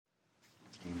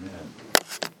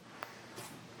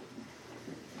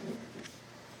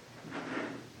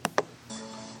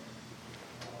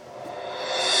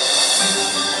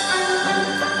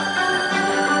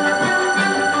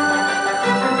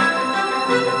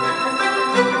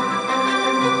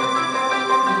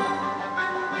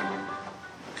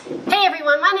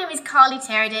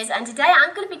Tara Des, and today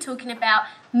I'm going to be talking about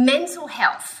mental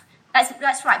health.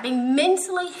 That's right, being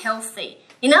mentally healthy.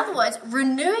 In other words,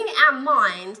 renewing our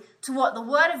mind to what the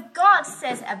Word of God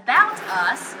says about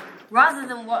us rather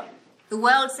than what the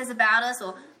world says about us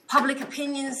or public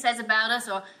opinion says about us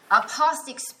or our past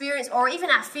experience or even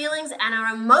our feelings and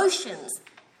our emotions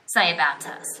say about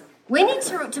us. We need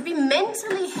to be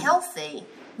mentally healthy.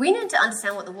 We need to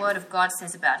understand what the Word of God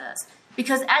says about us.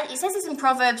 Because as it says this in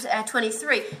Proverbs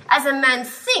 23, as a man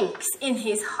thinks in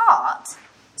his heart,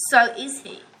 so is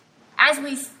he. As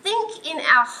we think in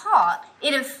our heart,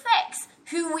 it affects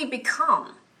who we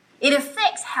become. It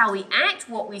affects how we act,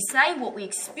 what we say, what we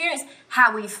experience,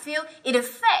 how we feel. It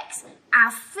affects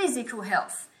our physical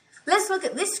health. Let's look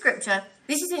at this scripture.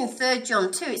 This is in 3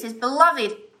 John 2. It says,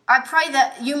 "Beloved, I pray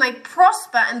that you may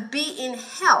prosper and be in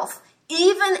health,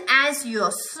 even as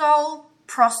your soul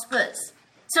prospers."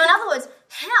 So in other words,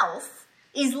 health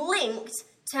is linked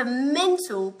to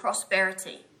mental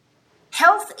prosperity.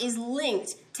 Health is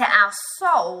linked to our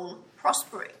soul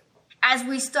prospering. As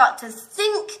we start to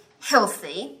think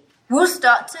healthy, we'll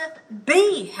start to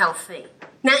be healthy.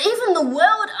 Now, even the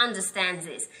world understands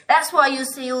this. That's why you'll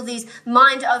see all these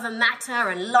mind over matter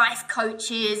and life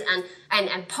coaches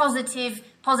and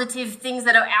positive things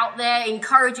that are out there,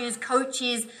 encouragers,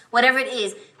 coaches, whatever it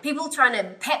is. People trying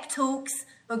to pep talks,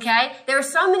 okay? There are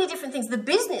so many different things. The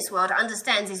business world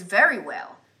understands this very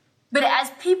well. But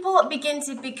as people begin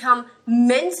to become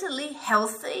mentally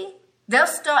healthy, they'll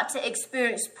start to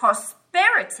experience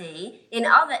prosperity in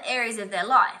other areas of their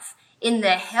life, in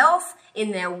their health,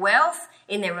 in their wealth,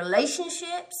 in their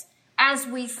relationships. As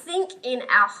we think in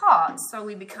our hearts, so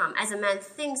we become. As a man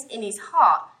thinks in his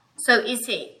heart, so is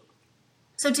he.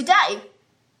 So today,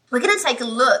 we're going to take a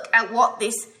look at what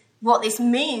this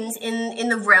means in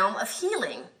the realm of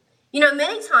healing. You know,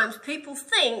 many times people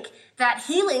think that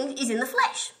healing is in the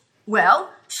flesh. Well,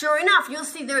 sure enough, you'll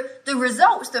see the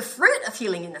results, the fruit of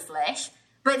healing in the flesh,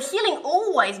 but healing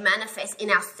always manifests in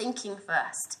our thinking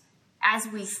first. As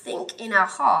we think in our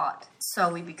heart, so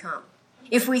we become.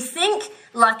 If we think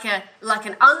like an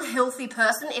unhealthy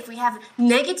person, if we have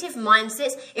negative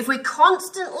mindsets, if we're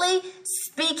constantly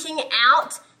speaking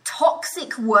out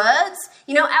toxic words,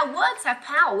 you know, our words have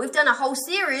power. We've done a whole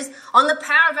series on the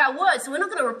power of our words, so we're not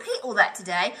going to repeat all that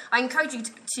today. I encourage you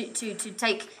to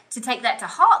take that to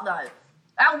heart, though.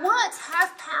 Our words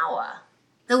have power.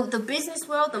 The business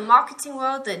world, the marketing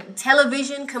world, the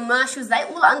television, commercials, they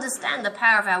all understand the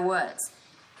power of our words.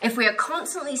 If we are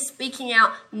constantly speaking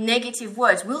out negative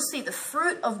words, we'll see the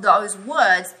fruit of those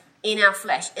words in our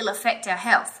flesh. It'll affect our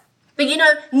health. But you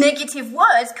know, negative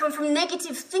words come from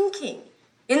negative thinking.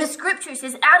 In the scripture, it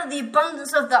says, out of the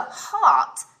abundance of the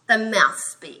heart, the mouth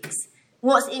speaks.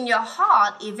 What's in your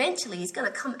heart eventually is going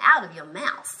to come out of your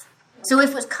mouth. So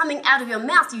if what's coming out of your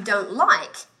mouth you don't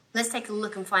like, let's take a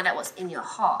look and find out what's in your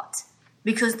heart.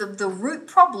 Because the root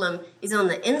problem is on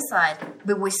the inside,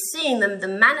 but we're seeing the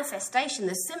manifestation,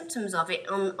 the symptoms of it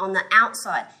on the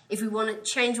outside. If we want to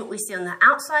change what we see on the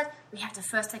outside, we have to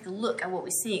first take a look at what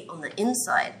we see on the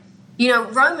inside. You know,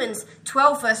 Romans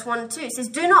 12, verse 1 and 2, it says,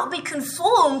 "Do not be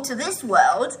conformed to this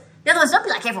world." In other words, don't be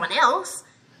like everyone else,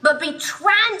 but be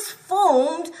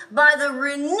transformed by the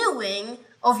renewing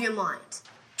of your mind.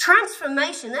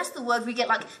 Transformation, that's the word we get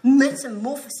like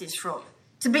metamorphosis from.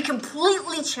 To be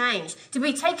completely changed, to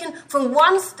be taken from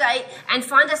one state and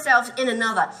find ourselves in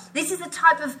another. This is the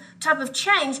type of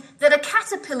change that a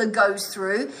caterpillar goes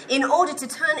through in order to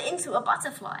turn into a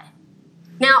butterfly.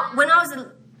 Now, when I was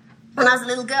a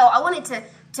little girl, I wanted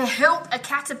to help a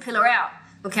caterpillar out,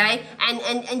 okay?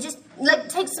 And just like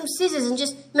take some scissors and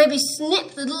just maybe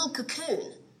snip the little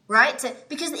cocoon, right?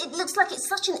 Because it looks like it's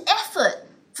such an effort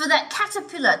for that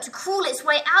caterpillar to crawl its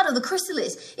way out of the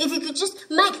chrysalis. If you could just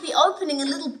make the opening a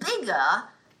little bigger,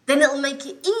 then it'll make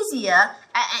it easier,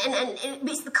 and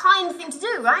it's the kind thing to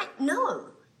do, right? No.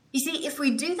 You see, if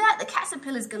we do that, the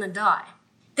caterpillar's going to die.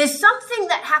 There's something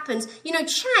that happens, you know,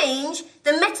 change,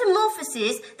 the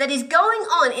metamorphosis that is going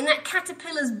on in that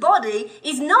caterpillar's body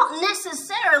is not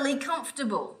necessarily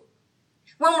comfortable.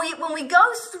 When we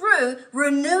go through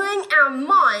renewing our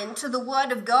mind to the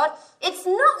Word of God, it's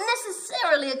not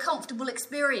necessarily a comfortable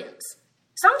experience.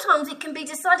 Sometimes it can be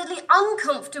decidedly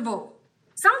uncomfortable.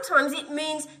 Sometimes it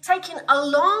means taking a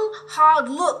long, hard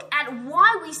look at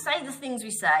why we say the things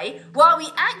we say, why we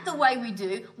act the way we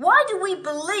do, why do we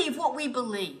believe what we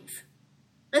believe.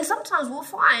 And sometimes we'll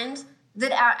find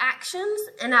that our actions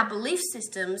and our belief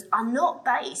systems are not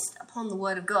based upon the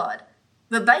Word of God,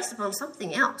 but based upon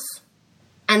something else.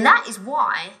 And that is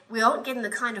why we aren't getting the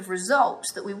kind of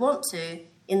results that we want to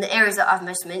in the areas that I've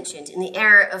just mentioned, in the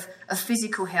area of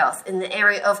physical health, in the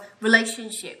area of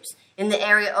relationships, in the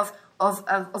area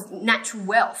of natural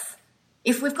wealth.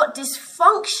 If we've got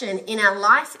dysfunction in our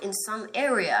life in some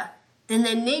area, then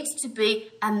there needs to be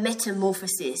a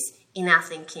metamorphosis in our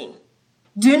thinking.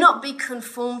 Do not be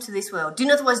conformed to this world. In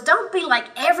other words, don't be like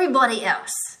everybody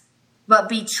else, but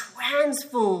be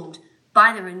transformed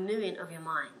by the renewing of your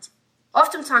mind.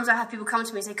 Oftentimes I have people come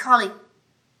to me and say, Carly,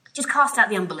 just cast out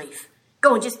the unbelief.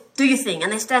 Go on, just do your thing.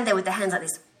 And they stand there with their hands like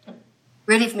this,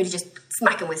 ready for me to just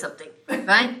smack them with something,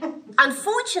 right?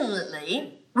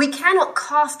 Unfortunately, we cannot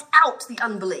cast out the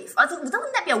unbelief. I thought,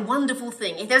 wouldn't that be a wonderful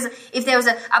thing? If there was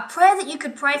a prayer that you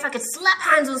could pray, if I could slap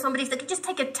hands on somebody, if they could just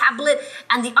take a tablet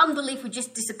and the unbelief would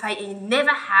just dissipate and you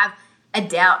never have a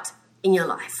doubt in your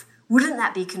life. Wouldn't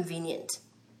that be convenient?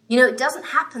 You know, it doesn't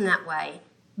happen that way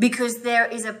because there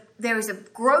is a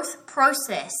growth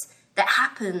process that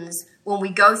happens when we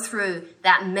go through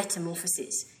that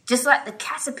metamorphosis. Just like the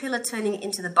caterpillar turning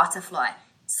into the butterfly.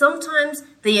 Sometimes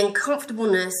the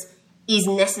uncomfortableness is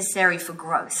necessary for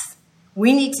growth.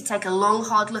 We need to take a long,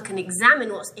 hard look and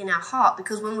examine what's in our heart,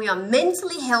 because when we are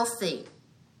mentally healthy,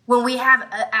 when we have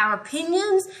our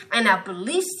opinions and our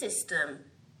belief system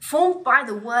formed by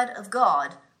the Word of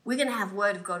God, we're going to have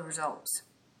Word of God results.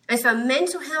 And so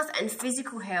mental health and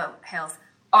physical health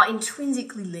are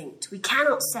intrinsically linked. We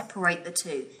cannot separate the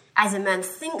two. As a man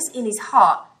thinks in his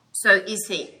heart, so is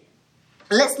he.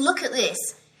 Let's look at this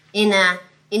in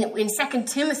 2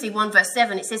 Timothy 1 verse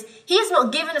 7. It says, He has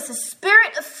not given us a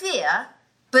spirit of fear,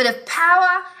 but of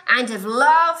power and of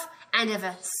love and of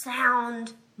a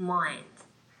sound mind.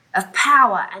 Of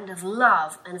power and of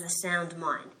love and of a sound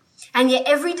mind. And yet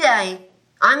every day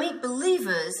I meet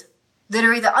believers that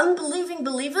are either unbelieving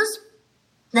believers,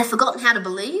 they've forgotten how to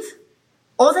believe,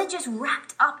 or they're just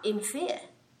wrapped up in fear.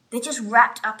 They're just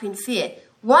wrapped up in fear.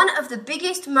 One of the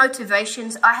biggest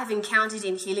motivations I have encountered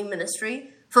in healing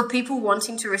ministry for people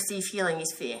wanting to receive healing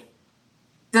is fear.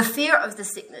 The fear of the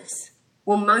sickness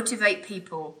will motivate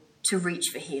people to reach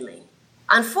for healing.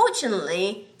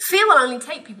 Unfortunately, fear will only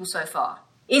take people so far.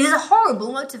 It is a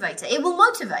horrible motivator. It will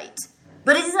motivate,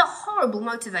 but it is a horrible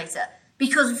motivator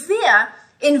because fear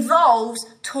involves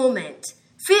torment.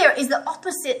 Fear is the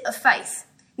opposite of faith.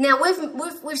 Now,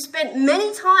 we've spent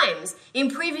many times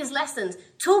in previous lessons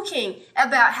talking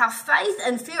about how faith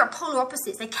and fear are polar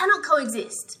opposites. They cannot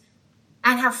coexist.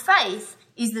 And how faith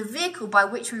is the vehicle by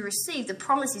which we receive the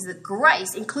promises that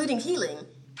grace, including healing,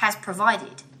 has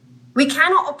provided. We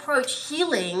cannot approach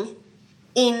healing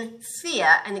in fear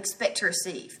and expect to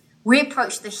receive. We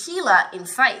approach the healer in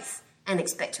faith and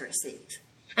expect to receive.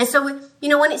 And so,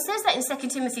 when it says that in 2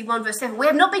 Timothy 1 verse 7, we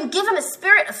have not been given a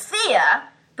spirit of fear,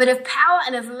 but of power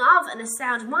and of love and a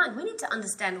sound mind. We need to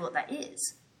understand what that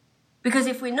is. Because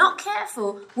if we're not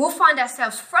careful, we'll find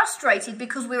ourselves frustrated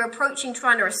because we're approaching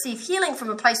trying to receive healing from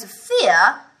a place of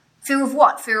fear. Fear of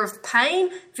what? Fear of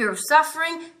pain, fear of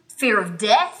suffering, fear of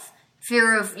death,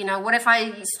 fear of, what if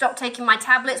I stop taking my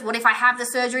tablets? What if I have the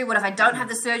surgery? What if I don't have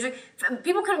the surgery?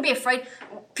 People couldn't be afraid.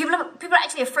 People are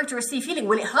actually afraid to receive healing.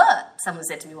 Will it hurt? Someone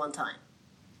said to me one time.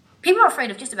 People are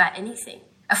afraid of just about anything.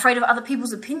 Afraid of other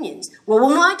people's opinions. What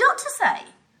will my doctor say?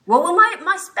 What will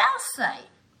my spouse say?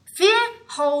 Fear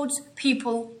holds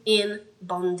people in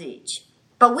bondage.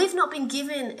 But we've not been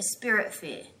given a spirit of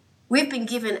fear. We've been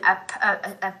given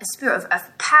a spirit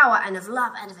of power and of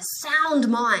love and of a sound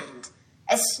mind,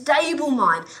 a stable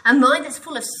mind, a mind that's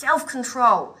full of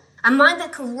self-control, a mind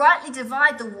that can rightly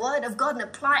divide the word of God and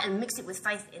apply it and mix it with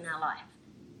faith in our life.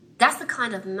 That's the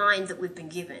kind of mind that we've been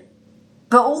given.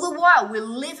 But all the while, we're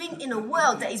living in a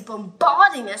world that is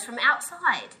bombarding us from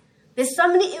outside. There's so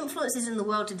many influences in the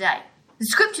world today. The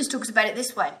scriptures talks about it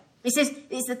this way. It says,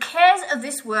 it's the cares of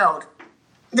this world,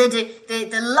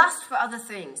 the lust for other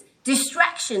things,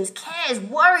 distractions, cares,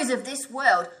 worries of this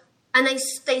world, and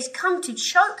they come to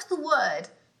choke the word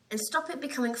and stop it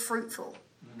becoming fruitful.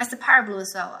 That's the parable of the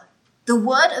sower. The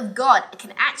word of God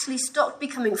can actually stop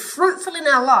becoming fruitful in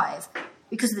our life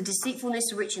because of the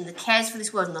deceitfulness of riches, the cares for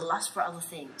this world, and the lust for other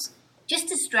things. Just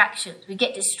distractions. We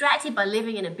get distracted by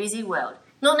living in a busy world.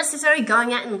 Not necessarily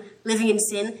going out and living in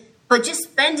sin, but just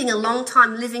spending a long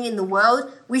time living in the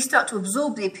world, we start to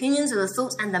absorb the opinions and the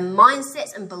thoughts and the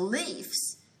mindsets and belief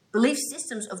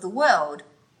systems of the world.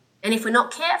 And if we're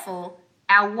not careful,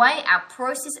 our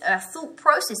thought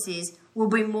processes will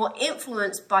be more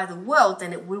influenced by the world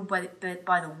than it will by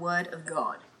the Word of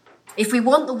God. If we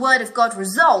want the Word of God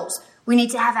results, we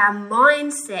need to have our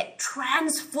mindset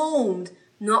transformed,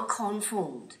 not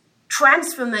conformed.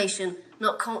 Transformation,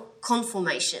 not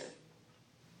conformation.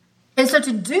 And so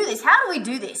to do this, how do we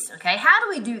do this? Okay, how do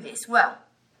we do this? Well,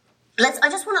 I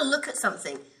just want to look at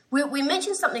something. We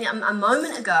mentioned something a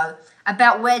moment ago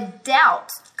about where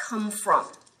doubts come from.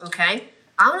 okay?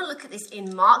 I want to look at this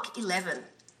in Mark 11.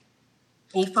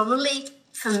 You're probably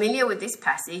familiar with this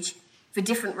passage for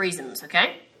different reasons,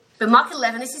 okay? But Mark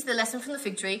 11, this is the lesson from the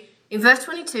fig tree. In verse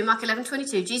 22, Mark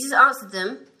 11:22, Jesus answered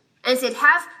them and said,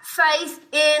 have faith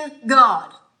in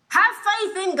God. Have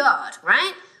faith in God,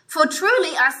 right? For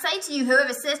truly I say to you,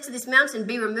 whoever says to this mountain,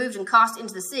 be removed and cast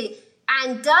into the sea,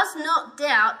 and does not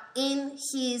doubt in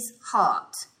his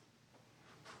heart,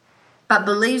 but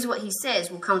believes what he says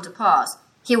will come to pass,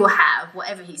 he will have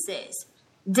whatever he says.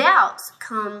 Doubts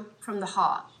come from the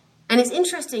heart. And it's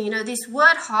interesting, this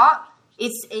word heart,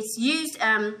 it's used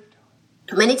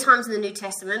many times in the New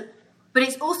Testament, but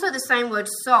it's also the same word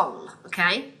soul,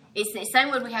 okay? It's the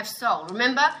same word we have soul.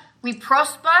 Remember, we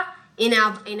prosper in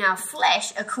our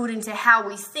flesh according to how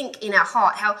we think in our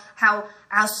heart. How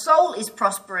our soul is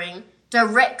prospering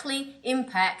directly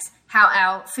impacts how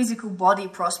our physical body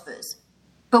prospers.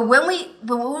 But when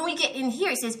we get in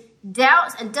here, it says,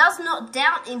 doubts and does not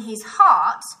doubt in his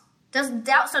heart,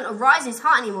 doubts don't arise in his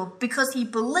heart anymore because he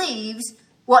believes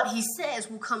what he says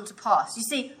will come to pass. You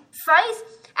see,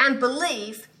 faith and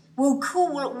belief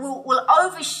will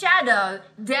overshadow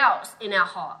doubts in our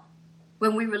heart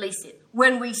when we release it.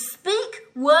 When we speak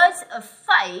words of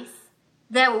faith,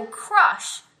 they will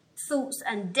crush thoughts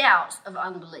and doubts of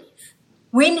unbelief.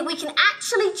 We can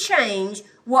actually change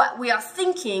what we are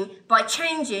thinking by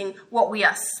changing what we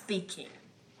are speaking.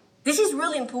 This is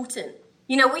really important.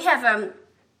 We have,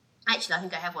 actually I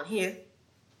think I have one here.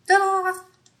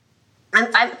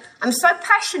 I'm so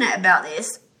passionate about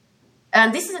this.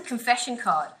 This is a confession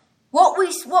card. What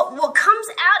comes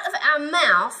out of our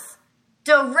mouth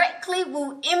directly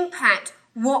will impact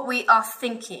what we are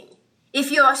thinking. If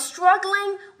you are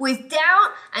struggling with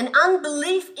doubt and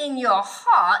unbelief in your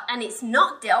heart and it's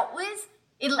not dealt with,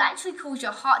 it'll actually cause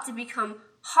your heart to become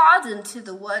hardened to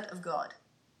the word of God.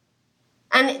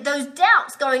 And those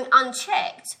doubts going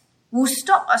unchecked will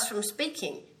stop us from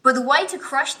speaking. But the way to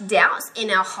crush doubts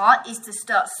in our heart is to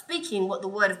start speaking what the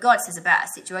word of God says about a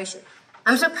situation.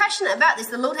 I'm so passionate about this.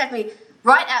 The Lord had me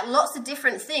write out lots of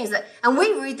different things. And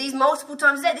we read these multiple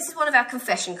times a day. This is one of our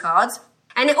confession cards.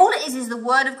 And all it is the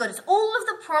word of God. It's all of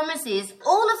the promises,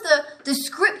 all of the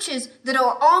scriptures that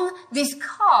are on this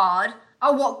card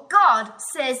are what God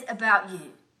says about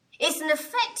you. It's an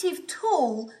effective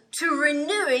tool to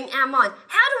renewing our mind.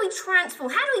 How do we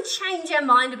transform? How do we change our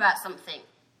mind about something?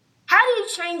 How do you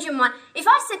change your mind? If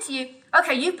I said to you,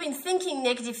 okay, you've been thinking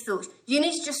negative thoughts, you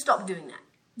need to just stop doing that.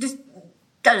 Just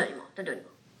don't do it anymore. Don't do it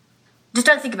anymore. Just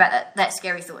don't think about that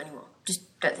scary thought anymore.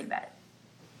 Just don't think about it.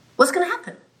 What's going to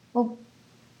happen? Well,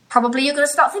 probably you're going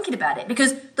to start thinking about it,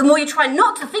 because the more you try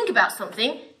not to think about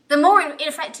something, the more, in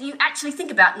effect, you actually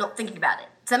think about not thinking about it.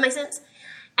 Does that make sense?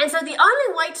 And so the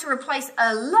only way to replace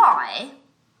a lie,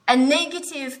 a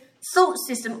negative thought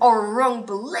system, or a wrong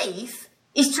belief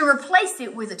is to replace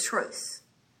it with a truth.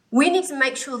 We need to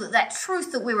make sure that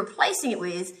truth that we're replacing it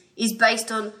with is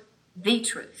based on the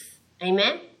truth.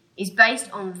 Amen? Is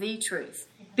based on the truth.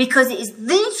 Because it is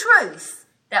the truth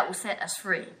that will set us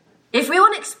free. If we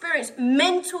want to experience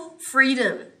mental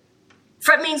freedom,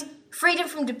 it means freedom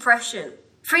from depression,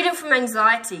 freedom from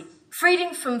anxiety,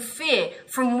 freedom from fear,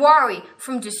 from worry,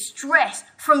 from distress,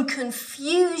 from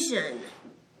confusion,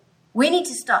 we need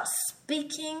to start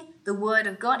speaking the word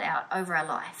of God out over our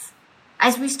life.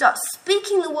 As we start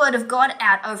speaking the word of God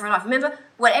out over our life, remember,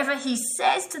 whatever he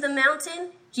says to the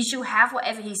mountain, he shall have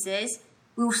whatever he says.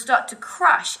 We will start to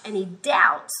crush any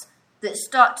doubts that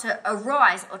start to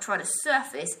arise or try to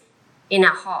surface in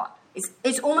our heart.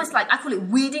 It's almost like, I call it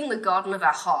weeding the garden of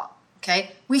our heart,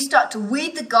 okay? We start to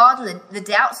weed the garden, the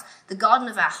doubts, the garden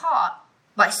of our heart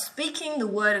by speaking the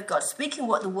word of God, speaking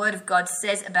what the word of God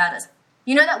says about us.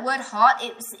 You know that word heart,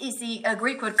 it's the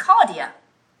Greek word cardia.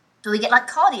 So we get like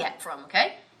cardiac from,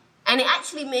 okay? And it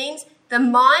actually means the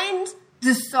mind,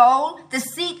 the soul, the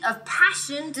seat of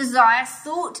passion, desire,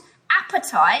 thought,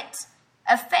 appetite,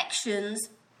 affections,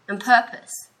 and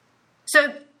purpose.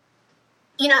 So,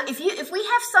 if we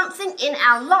have something in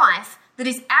our life that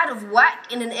is out of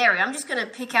whack in an area, I'm just going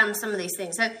to pick on some of these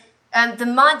things. So, the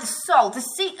mind, the soul, the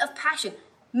seat of passion.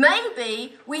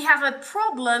 Maybe we have a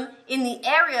problem in the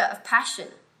area of passion.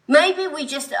 Maybe we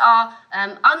just are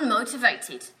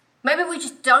unmotivated. Maybe we're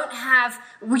just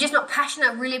not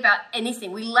passionate really about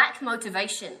anything. We lack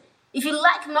motivation. If you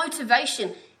lack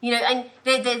motivation, and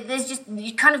there's just,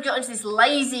 you kind of got into this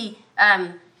lazy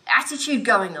attitude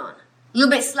going on, a little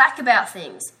bit slack about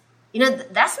things.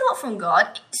 That's not from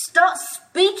God. Start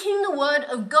speaking the word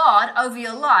of God over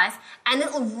your life, and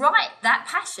it will right that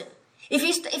passion. If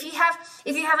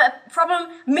you have a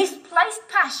problem, misplaced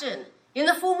passion, in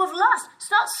the form of lust.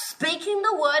 Start speaking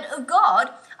the word of God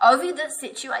over that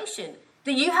situation.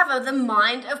 That you have the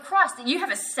mind of Christ, that you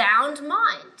have a sound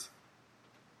mind.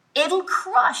 It'll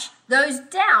crush those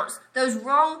doubts, those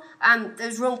wrong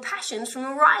passions from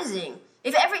arising.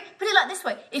 Put it like this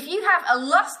way, if you have a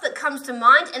lust that comes to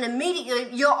mind and immediately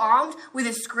you're armed with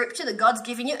a scripture that God's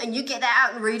given you and you get that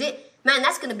out and read it, man,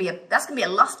 that's gonna be a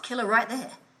lust killer right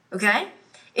there. Okay?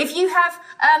 If you have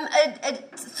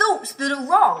thoughts that are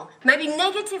wrong, maybe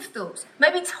negative thoughts,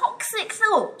 maybe toxic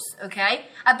thoughts, okay,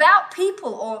 about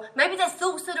people, or maybe they're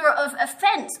thoughts that are of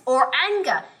offense or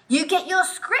anger, you get your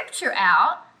scripture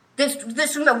out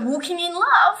that's from walking in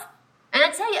love, and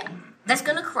I tell you, that's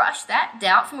going to crush that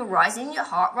doubt from arising in your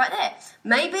heart right there.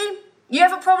 Maybe you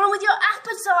have a problem with your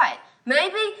appetite.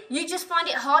 Maybe you just find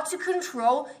it hard to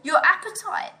control your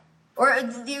appetite. Or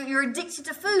you're addicted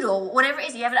to food or whatever it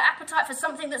is. You have an appetite for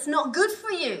something that's not good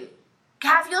for you.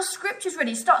 Have your scriptures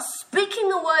ready. Start speaking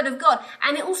the word of God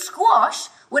and it will squash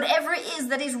whatever it is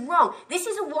that is wrong. This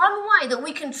is one way that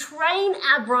we can train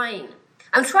our brain.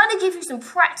 I'm trying to give you some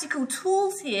practical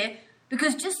tools here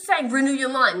because just saying renew your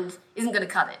mind isn't going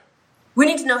to cut it. We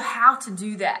need to know how to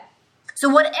do that. So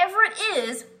whatever it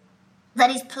is that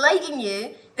is plaguing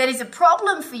you, that is a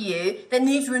problem for you, that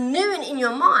needs renewing in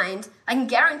your mind, I can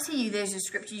guarantee you there's a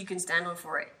scripture you can stand on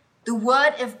for it. The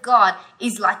word of God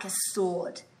is like a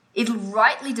sword. It'll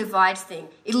rightly divide things.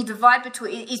 It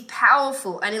is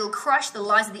powerful and it'll crush the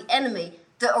lies of the enemy.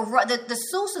 The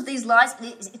source of these lies,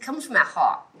 it comes from our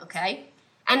heart, okay?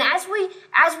 And as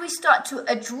we start to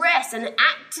address and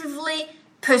actively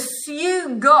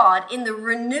pursue God in the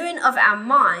renewing of our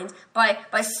mind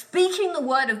by speaking the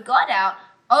word of God out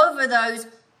over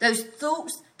those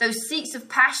thoughts, those seats of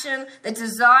passion, the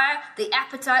desire, the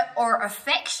appetite, or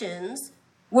affections,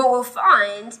 what we'll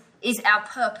find is our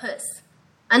purpose.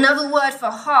 Another word for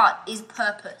heart is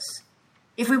purpose.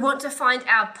 If we want to find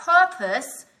our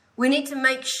purpose, we need to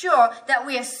make sure that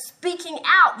we are speaking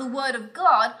out the word of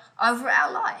God over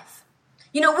our life.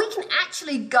 You know, we can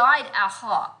actually guide our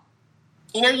heart.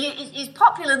 You know, it's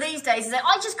popular these days to say,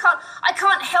 I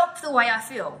can't help the way I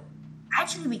feel.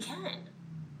 Actually, we can.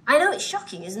 I know it's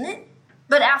shocking, isn't it?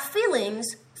 But our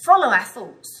feelings follow our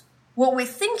thoughts. What we're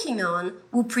thinking on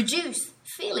will produce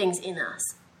feelings in us.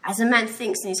 As a man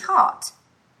thinks in his heart,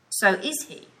 so is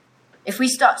he. If we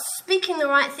start speaking the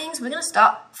right things, we're going to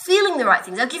start feeling the right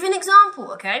things. I'll give you an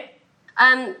example, okay?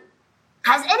 Has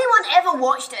anyone ever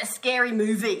watched a scary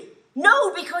movie?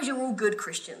 No, because you're all good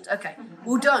Christians. Okay,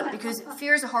 well don't, because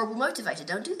fear is a horrible motivator.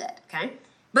 Don't do that, okay?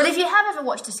 But if you have ever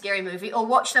watched a scary movie or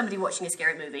watched somebody watching a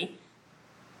scary movie,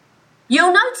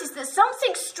 you'll notice that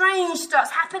something strange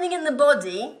starts happening in the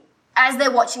body as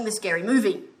they're watching the scary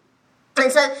movie.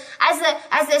 And so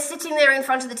as they're sitting there in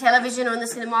front of the television or in the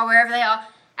cinema, wherever they are,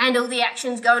 and all the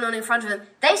action's going on in front of them,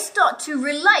 they start to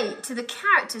relate to the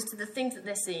characters, to the things that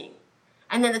they're seeing.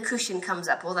 And then the cushion comes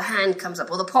up, or the hand comes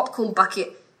up, or the popcorn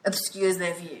bucket obscures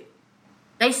their view.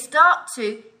 They start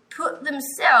to put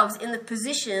themselves in the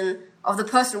position of the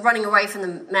person running away from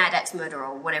the mad axe murderer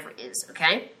or whatever it is,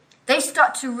 okay? They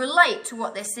start to relate to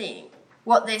what they're seeing.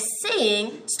 What they're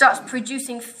seeing starts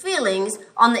producing feelings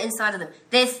on the inside of them.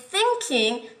 They're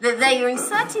thinking that they are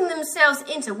inserting themselves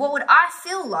into what would I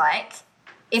feel like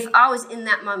if I was in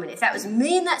that moment. If that was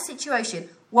me in that situation,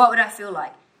 what would I feel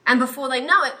like? And before they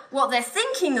know it, what they're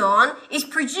thinking on is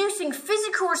producing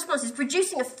physical responses,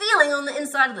 producing a feeling on the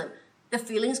inside of them. The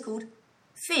feeling's called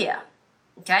fear,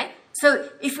 okay? So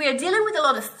if we are dealing with a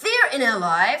lot of fear in our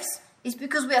lives, it's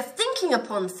because we are thinking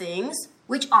upon things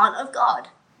which aren't of God.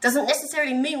 Doesn't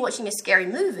necessarily mean watching a scary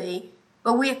movie,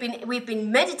 but we've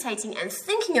been meditating and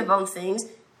thinking upon things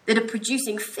that are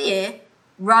producing fear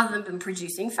rather than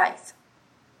producing faith.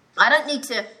 I don't need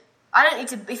to,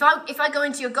 if I go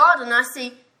into your garden and I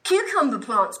see cucumber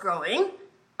plants growing,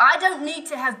 I don't need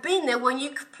to have been there when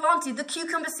you planted the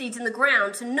cucumber seeds in the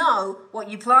ground to know what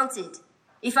you planted.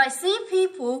 If I see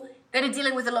people that are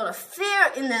dealing with a lot of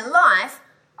fear in their life,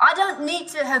 I don't need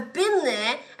to have been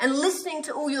there and listening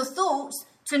to all your thoughts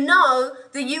to know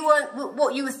that you weren't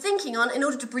what you were thinking on in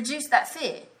order to produce that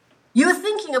fear. You were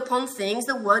thinking upon things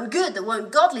that weren't good, that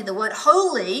weren't godly, that weren't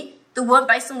holy, that weren't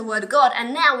based on the word of God,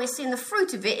 and now we're seeing the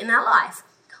fruit of it in our life.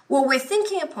 What we're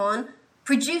thinking upon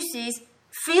produces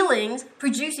feelings,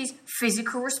 produces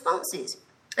physical responses.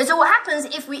 And so what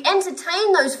happens if we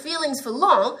entertain those feelings for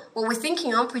long, what we're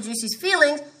thinking on produces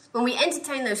feelings. When we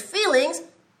entertain those feelings,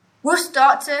 we'll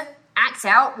start to act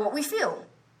out what we feel.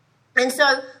 And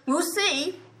so we'll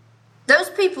see those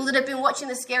people that have been watching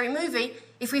the scary movie,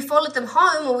 if we followed them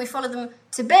home or we followed them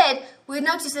to bed, we'd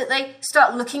notice that they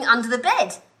start looking under the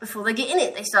bed. before they get in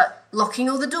it. They start locking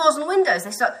all the doors and windows.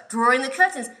 They start drawing the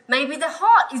curtains. Maybe their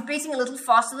heart is beating a little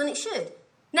faster than it should.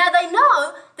 Now, they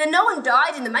know that no one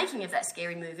died in the making of that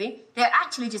scary movie. They're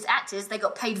actually just actors. They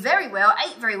got paid very well,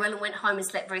 ate very well, and went home and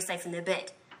slept very safe in their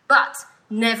bed. But,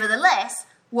 nevertheless,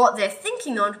 what they're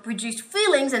thinking on produced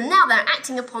feelings, and now they're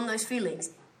acting upon those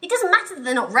feelings. It doesn't matter that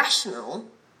they're not rational.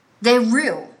 They're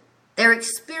real. They're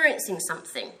experiencing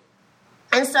something.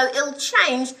 And so it'll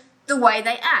change the way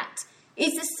they act.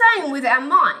 It's the same with our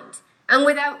mind and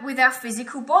with our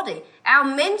physical body. Our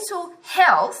mental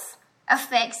health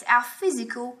affects our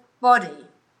physical body.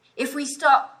 If we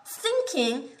start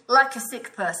thinking like a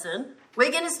sick person,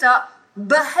 we're going to start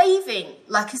behaving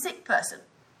like a sick person.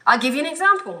 I'll give you an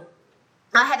example.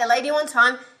 I had a lady one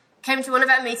time came to one of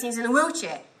our meetings in a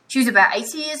wheelchair. She was about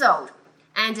 80 years old,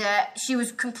 and she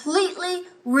was completely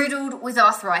riddled with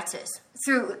arthritis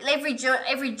through every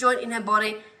joint in her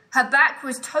body. Her back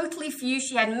was totally fused.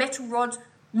 She had metal rods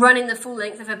running the full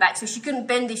length of her back, so she couldn't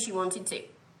bend if she wanted to.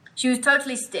 She was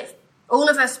totally stiff. All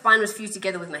of her spine was fused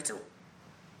together with metal.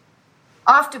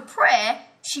 After prayer,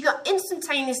 she got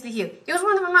instantaneously healed. It was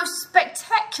one of the most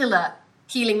spectacular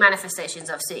healing manifestations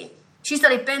I've seen. She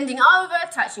started bending over,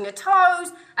 touching her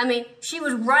toes. I mean, she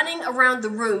was running around the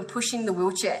room pushing the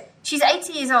wheelchair. She's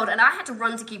 80 years old, and I had to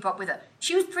run to keep up with her.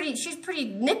 She's pretty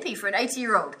nippy for an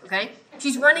 80-year-old, okay?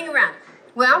 She's running around.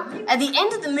 Well, at the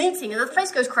end of the meeting, and the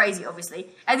place goes crazy, obviously.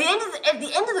 At the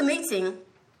end of the meeting,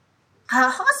 her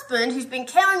husband, who's been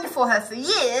caring for her for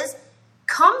years,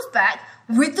 comes back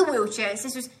with the wheelchair and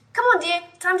says, "Come on, dear,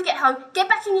 time to get home. Get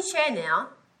back in your chair now."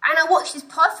 And I watched this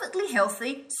perfectly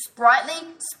healthy, sprightly,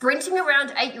 sprinting around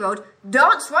 8-year-old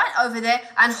dance right over there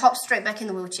and hop straight back in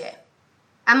the wheelchair.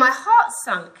 And my heart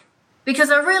sunk because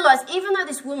I realized even though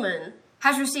this woman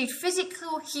has received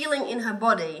physical healing in her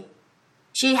body,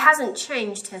 she hasn't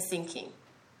changed her thinking.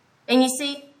 And you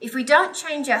see, if we don't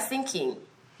change our thinking,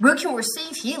 we can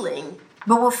receive healing,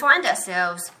 but we'll find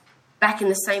ourselves back in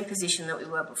the same position that we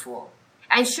were before.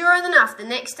 And sure enough, the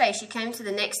next day she came to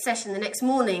the next session the next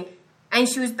morning, and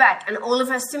she was back, and all of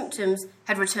her symptoms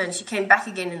had returned. She came back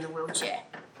again in the wheelchair.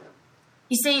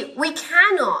 You see, we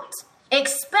cannot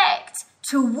expect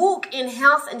to walk in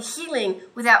health and healing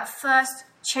without first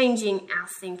changing our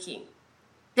thinking.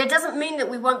 That doesn't mean that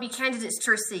we won't be candidates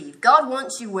to receive. God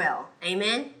wants you well,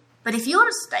 amen? But if you want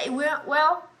to stay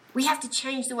well, we have to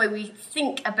change the way we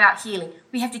think about healing.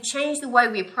 We have to change the way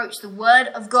we approach the Word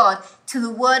of God to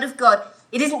the Word of God.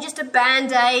 It isn't just a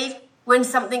Band-Aid when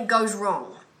something goes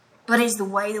wrong, but it's the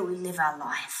way that we live our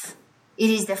life. It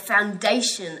is the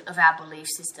foundation of our belief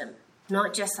system,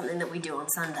 not just something that we do on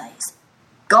Sundays.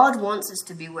 God wants us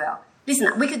to be well.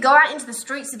 Listen, we could go out into the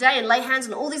streets today and lay hands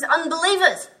on all these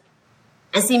unbelievers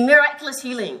and see miraculous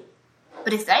healing.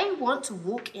 But if they want to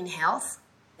walk in health,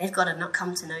 they've got to not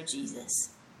come to know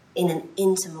Jesus in an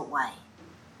intimate way.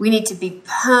 We need to be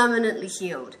permanently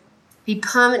healed. Be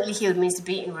permanently healed means to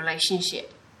be in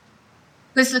relationship.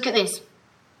 Let's look at this.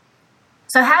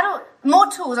 So more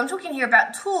tools, I'm talking here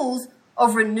about tools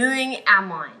of renewing our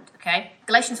mind, okay?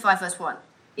 Galatians 5 verse 1.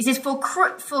 It says,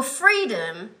 for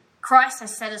freedom, Christ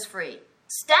has set us free.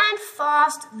 Stand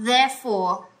fast,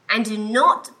 therefore, and do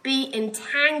not be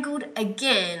entangled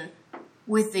again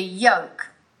with the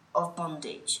yoke of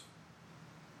bondage.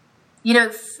 You know,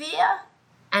 fear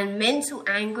and mental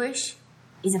anguish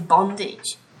is a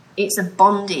bondage. It's a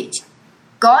bondage.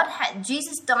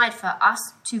 Jesus died for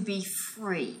us to be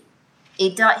free. He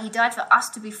died for us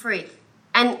to be free.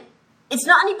 And it's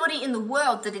not anybody in the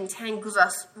world that entangles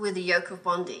us with a yoke of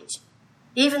bondage.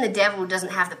 Even the devil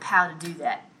doesn't have the power to do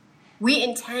that. We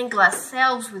entangle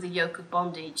ourselves with a yoke of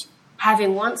bondage.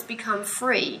 Having once become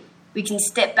free, we can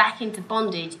step back into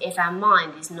bondage if our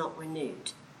mind is not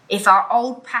renewed. If our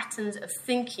old patterns of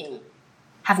thinking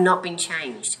have not been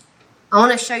changed. I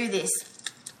want to show you this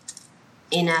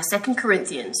in 2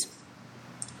 Corinthians.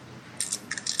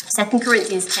 2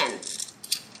 Corinthians 10.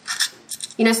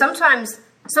 You know, sometimes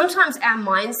our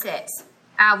mindsets,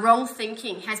 our wrong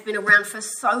thinking has been around for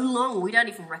so long we don't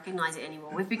even recognize it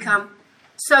anymore. We've become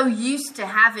so used to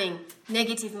having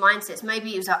negative mindsets.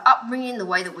 Maybe it was our upbringing, the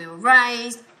way that we were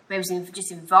raised, maybe it was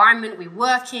just environment we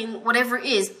work in, whatever it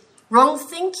is. Wrong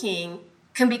thinking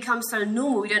can become so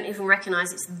normal we don't even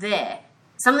recognize it's there.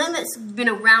 Something that's been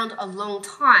around a long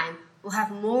time will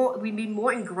be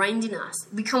more ingrained in us,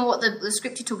 become what the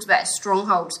scripture talks about as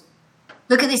strongholds.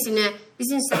 Look at this in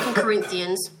 2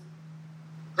 Corinthians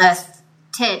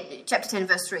chapter 10,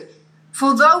 verse 3.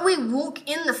 For though we walk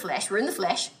in the flesh, we're in the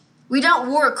flesh, we don't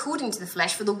war according to the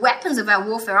flesh, for the weapons of our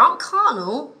warfare aren't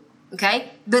carnal,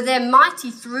 okay, but they're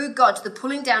mighty through God to the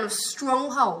pulling down of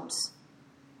strongholds.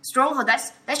 Stronghold,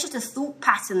 that's just a thought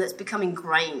pattern that's become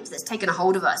ingrained, that's taken a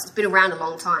hold of us. It's been around a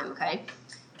long time, okay?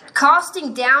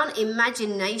 Casting down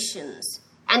imaginations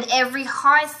and every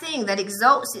high thing that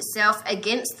exalts itself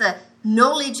against the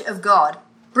knowledge of God,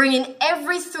 bringing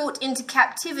every thought into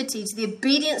captivity to the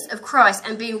obedience of Christ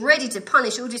and being ready to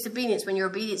punish all disobedience when your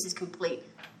obedience is complete.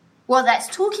 What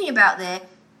that's talking about there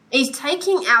is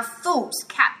taking our thoughts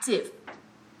captive.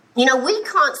 You know, we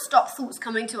can't stop thoughts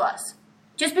coming to us.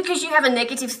 Just because you have a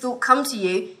negative thought come to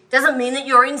you doesn't mean that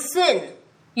you're in sin.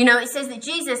 You know, it says that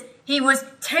Jesus, he was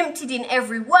tempted in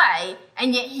every way,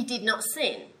 and yet he did not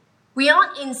sin. We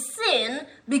aren't in sin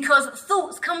because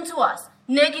thoughts come to us.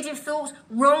 Negative thoughts,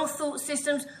 wrong thought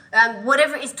systems,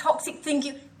 whatever it is, toxic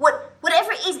thinking,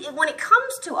 whatever it is, when it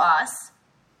comes to us,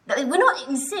 we're not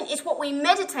in sin. It's what we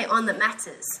meditate on that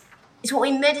matters. It's what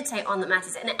we meditate on that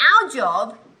matters. And our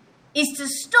job is to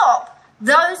stop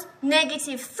those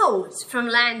negative thoughts from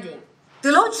landing.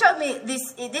 The Lord showed me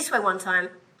this way one time.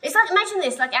 It's like, imagine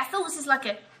this, like our thoughts is like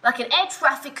an air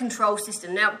traffic control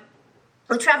system. Now,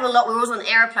 we travel a lot, we're always on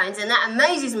airplanes, and that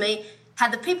amazes me how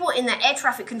the people in the air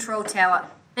traffic control tower,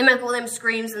 they make all them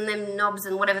screams and them knobs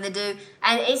and whatever they do,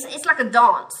 and it's like a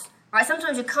dance, right?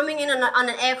 Sometimes you're coming in on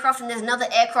an aircraft and there's another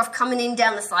aircraft coming in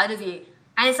down the side of you,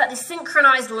 and it's like this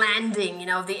synchronized landing, you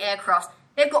know, of the aircraft.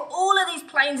 They've got all of these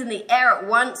planes in the air at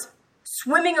once,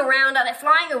 swimming around, they're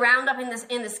flying around up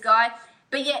in the sky,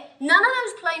 but yet none of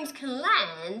those planes can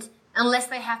land unless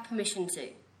they have permission to.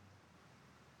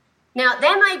 Now,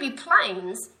 there may be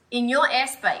planes in your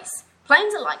airspace.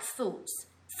 Planes are like thoughts.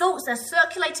 Thoughts are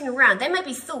circulating around. There may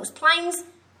be thoughts, planes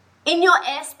in your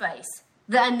airspace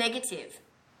that are negative.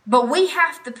 But we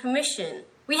have the permission.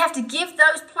 We have to give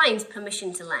those planes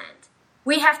permission to land.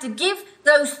 We have to give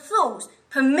those thoughts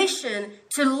permission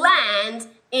to land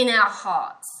in our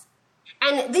hearts.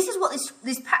 And this is what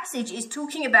this passage is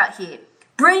talking about here.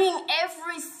 Bringing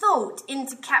every thought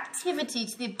into captivity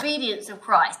to the obedience of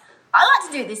Christ. I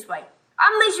like to do it this way.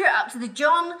 I measure it up to the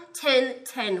John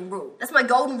 10:10 rule. That's my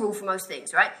golden rule for most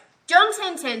things, right? John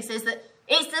 10:10 says that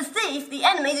it's the thief, the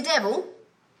enemy, the devil,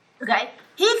 okay?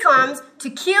 He comes to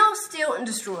kill, steal, and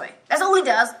destroy. That's all he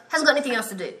does. Hasn't got anything else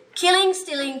to do. Killing,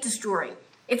 stealing, destroying.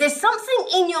 If there's something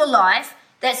in your life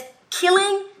that's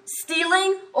killing,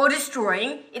 stealing, or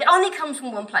destroying, it only comes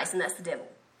from one place, and that's the devil,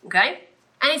 okay?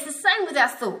 And it's the same with our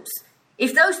thoughts.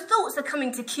 If those thoughts are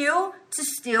coming to kill, to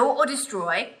steal, or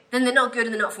destroy, then they're not good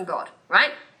and they're not from God,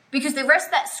 right? Because the rest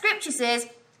of that scripture says,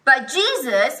 but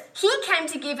Jesus, he came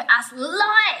to give us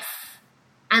life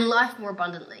and life more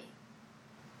abundantly.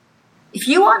 If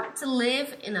you want to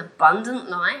live an abundant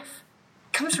life,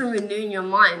 it comes from renewing your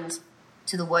mind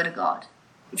to the Word of God.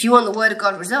 If you want the Word of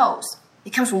God results,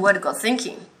 it comes from Word of God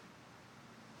thinking.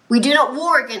 We do not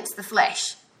war against the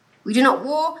flesh. We do not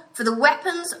war for the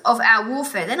weapons of our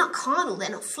warfare. They're not carnal,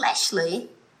 they're not fleshly,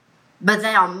 but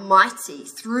they are mighty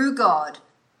through God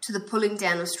to the pulling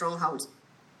down of strongholds.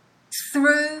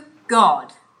 Through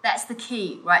God. That's the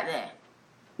key right there.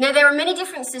 Now, there are many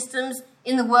different systems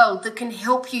in the world that can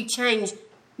help you change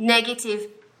negative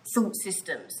thought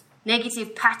systems,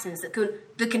 negative patterns that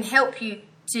can help you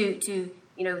to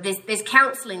you know, there's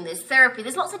counseling, there's therapy,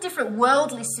 there's lots of different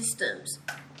worldly systems.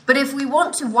 But if we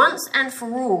want to once and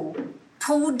for all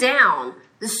pull down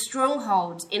the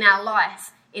strongholds in our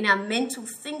life, in our mental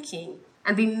thinking,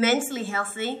 and be mentally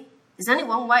healthy, there's only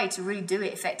one way to really do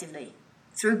it effectively.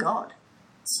 Through God.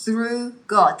 Through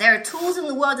God. There are tools in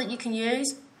the world that you can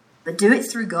use, but do it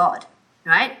through God,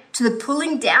 right? To the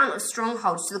pulling down of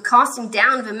strongholds, to the casting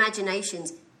down of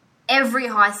imaginations, every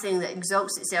high thing that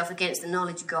exalts itself against the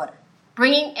knowledge of God.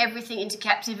 Bringing everything into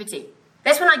captivity.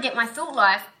 That's when I get my thought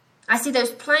life. I see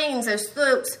those planes, those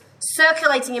thoughts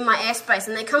circulating in my airspace,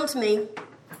 and they come to me,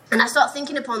 and I start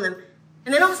thinking upon them.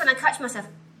 And then all of a sudden I catch myself,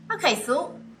 okay,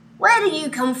 thought, where do you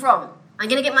come from? I'm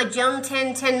going to get my John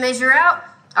 10:10 measure out.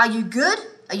 Are you good?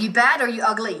 Are you bad? Or are you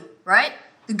ugly? Right?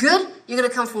 The good, you're going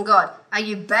to come from God. Are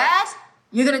you bad?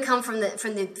 You're going to come from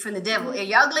the devil. Are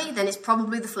you ugly? Then it's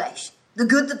probably the flesh. The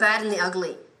good, the bad, and the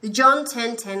ugly. The John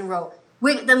 10:10 rule.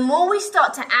 The more we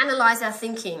start to analyze our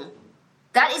thinking,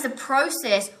 that is a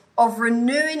process of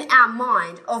renewing our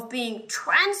mind, of being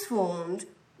transformed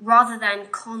rather than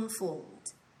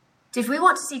conformed. So if we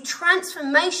want to see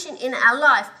transformation in our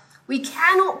life, we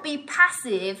cannot be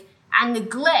passive and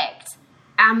neglect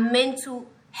our mental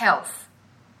health.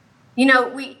 You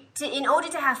know, in order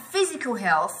to have physical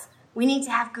health, we need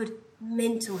to have good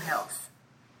mental health.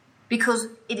 Because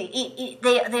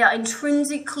they are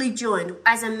intrinsically joined.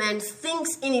 As a man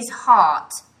thinks in his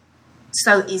heart,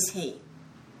 so is he.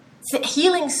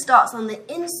 Healing starts on the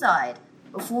inside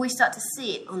before we start to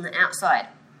see it on the outside.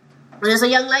 When I was a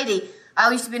young lady,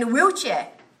 I used to be in a wheelchair.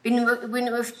 Been in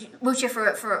a wheelchair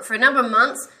for a number of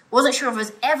months. Wasn't sure if I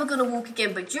was ever going to walk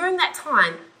again. But during that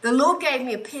time, the Lord gave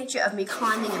me a picture of me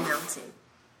climbing a mountain.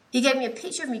 He gave me a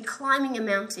picture of me climbing a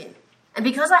mountain. And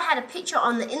because I had a picture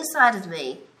on the inside of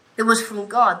me that was from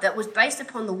God, that was based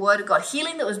upon the Word of God,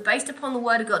 healing that was based upon the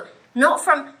Word of God, not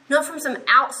from some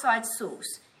outside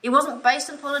source. It wasn't based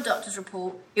upon a doctor's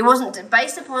report. It wasn't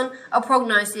based upon a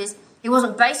prognosis. It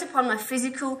wasn't based upon my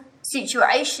physical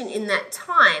situation in that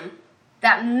time.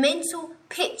 That mental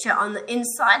picture on the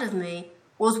inside of me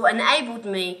was what enabled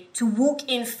me to walk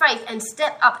in faith and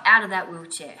step up out of that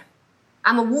wheelchair.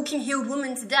 I'm a walking healed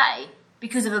woman today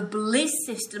because of a belief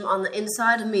system on the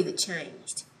inside of me that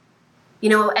changed. You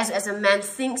know, as a man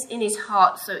thinks in his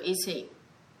heart, so is he.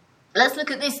 Let's look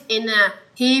at this in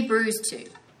Hebrews 2,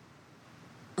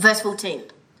 verse 14.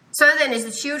 So then, as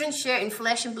the children share in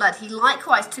flesh and blood, he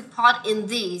likewise took part in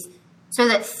these, so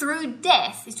that through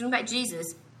death, he's talking about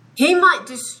Jesus, he might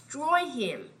destroy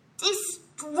him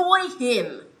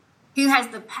who has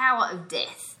the power of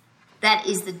death. That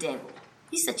is the devil.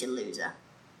 He's such a loser.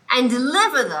 And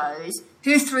deliver those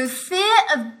who through fear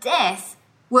of death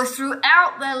were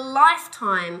throughout their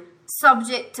lifetime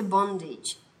subject to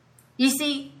bondage. You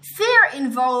see, fear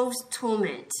involves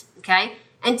torment, okay?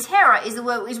 And terror is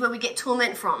where we get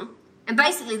torment from. And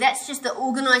basically that's just the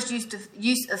organized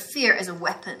use of fear as a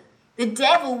weapon. The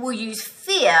devil will use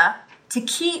fear to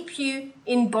keep you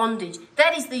in bondage.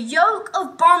 That is the yoke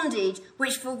of bondage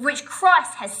for which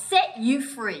Christ has set you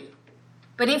free.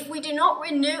 But if we do not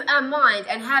renew our mind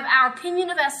and have our opinion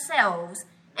of ourselves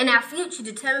and our future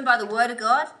determined by the Word of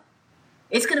God,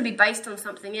 it's going to be based on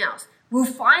something else. We'll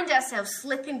find ourselves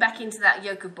slipping back into that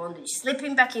yoke of bondage,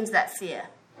 slipping back into that fear.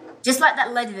 Just like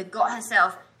that lady that got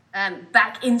herself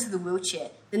back into the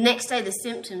wheelchair. The next day the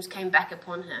symptoms came back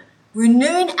upon her.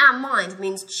 Renewing our mind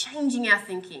means changing our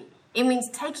thinking. It means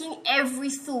taking every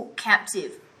thought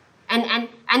captive and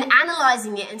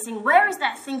analysing it and saying, where is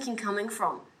that thinking coming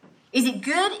from? Is it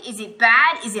good? Is it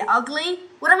bad? Is it ugly?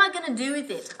 What am I going to do with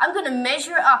it? I'm going to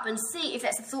measure it up and see if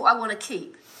that's a thought I want to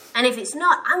keep. And if it's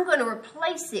not, I'm going to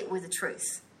replace it with the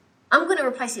truth. I'm going to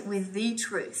replace it with the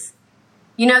truth.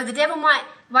 You know, the devil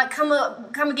might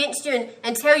come against you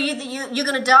and tell you that you're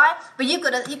going to die, but you've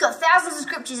got thousands of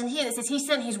scriptures in here that says he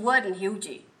sent his word and healed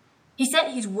you. He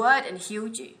sent his word and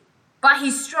healed you. By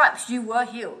his stripes you were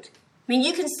healed. I mean,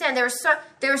 you can stand.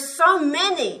 There are so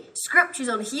many scriptures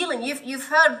on healing. You've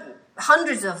heard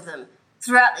hundreds of them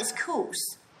throughout this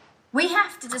course. We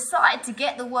have to decide to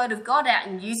get the word of God out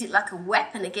and use it like a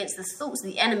weapon against the thoughts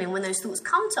of the enemy. And when those thoughts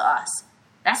come to us,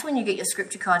 that's when you get your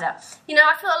scripture card out. You know,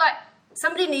 I feel like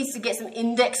somebody needs to get some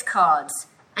index cards.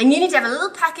 And you need to have a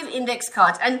little pack of index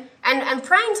cards and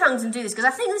pray in tongues and do this, because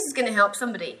I think this is going to help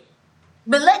somebody.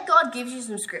 But let God give you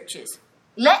some scriptures.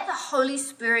 Let the Holy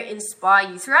Spirit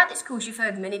inspire you. Throughout this course, you've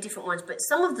heard many different ones, but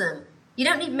some of them, you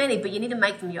don't need many, but you need to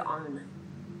make them your own.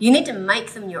 You need to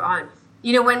make them your own.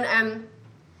 You know, when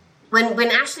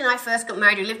Ashley and I first got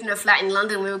married, we lived in a flat in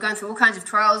London. We were going through all kinds of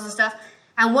trials and stuff.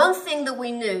 And one thing that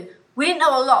we knew, we didn't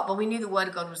know a lot, but we knew the Word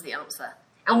of God was the answer.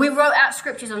 And we wrote out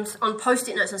scriptures on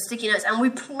Post-it notes, on sticky notes, and we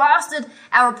plastered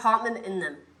our apartment in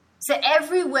them. So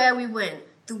everywhere we went,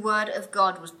 the Word of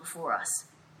God was before us.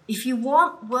 If you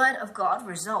want Word of God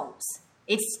results,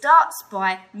 it starts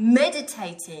by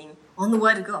meditating on the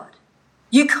Word of God.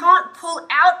 You can't pull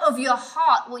out of your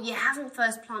heart what you haven't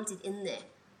first planted in there.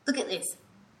 Look at this.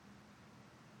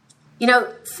 You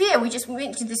know, fear, we just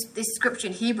mentioned this scripture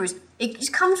in Hebrews, it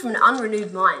just comes from an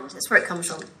unrenewed mind. That's where it comes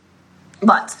from.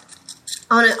 But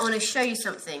I want to show you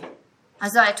something.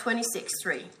 Isaiah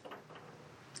 26:3.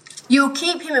 You will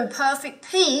keep him in perfect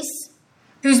peace,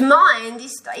 whose mind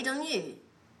is stayed on you,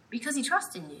 because he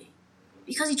trusts in you.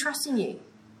 Because he trusts in you.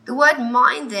 The word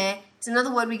mind there is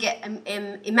another word we get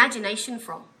imagination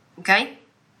from, okay?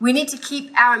 We need to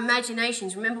keep our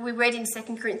imaginations. Remember we read in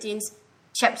 2 Corinthians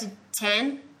chapter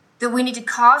 10 that we need to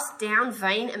cast down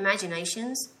vain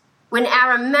imaginations. When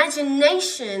our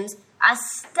imaginations are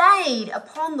stayed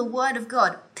upon the word of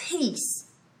God,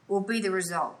 peace will be the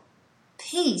result.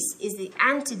 Peace is the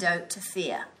antidote to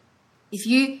fear. If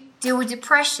you deal with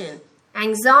depression,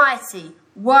 anxiety,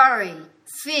 worry,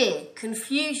 fear,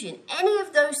 confusion, any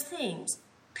of those things,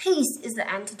 peace is the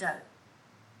antidote.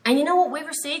 And you know what we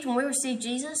received when we received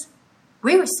Jesus?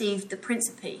 We received the Prince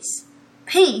of Peace.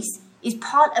 Peace is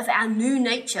part of our new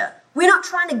nature. We're not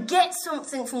trying to get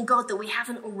something from God that we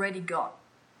haven't already got.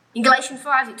 In Galatians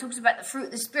 5, it talks about the fruit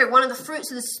of the Spirit. One of the fruits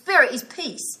of the Spirit is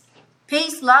peace.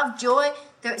 Peace, love, joy,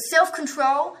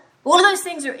 self-control. All of those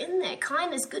things are in there.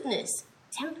 Kindness, goodness,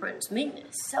 temperance,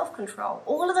 meekness, self-control.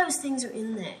 All of those things are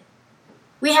in there.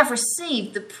 We have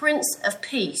received the Prince of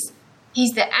Peace.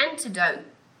 He's the antidote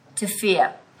to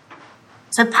fear.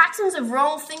 So patterns of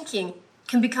wrong thinking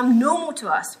can become normal to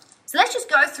us. So let's just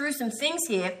go through some things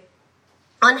here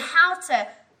on how to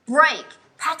break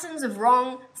patterns of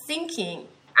wrong thinking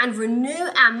and renew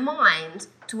our mind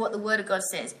to what the Word of God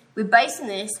says. We're basing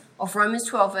this off Romans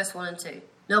 12, verse 1 and 2.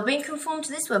 Not being conformed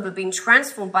to this world, but being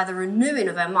transformed by the renewing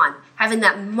of our mind. Having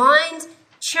that mind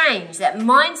change, that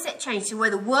mindset change to where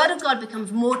the Word of God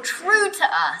becomes more true to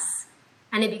us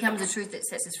and it becomes a truth that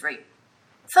sets us free.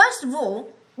 First of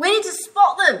all, we need to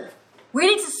spot them. We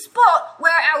need to spot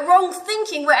where our wrong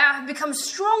thinking, where our becomes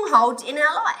strongholds in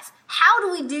our life. How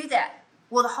do we do that?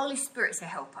 Well, the Holy Spirit's a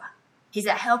helper. He's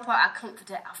a helper, our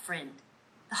comforter, our friend.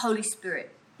 The Holy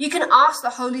Spirit. You can ask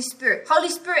the Holy Spirit, Holy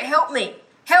Spirit, help me.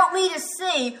 Help me to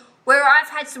see where I've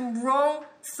had some wrong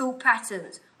thought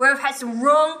patterns, where I've had some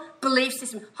wrong belief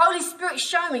systems. Holy Spirit,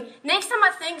 show me. Next time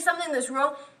I think something that's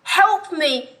wrong, help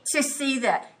me to see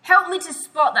that. Help me to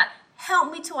spot that.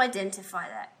 Help me to identify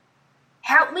that.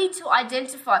 Help me to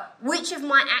identify which of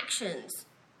my actions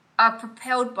are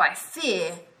propelled by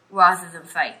fear rather than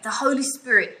faith. The Holy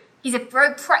Spirit, He's a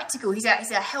very practical, He's our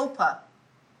helper.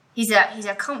 He's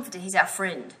our comforter, He's our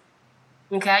friend.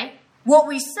 Okay? What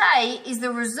we say is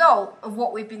the result of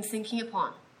what we've been thinking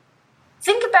upon.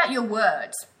 Think about your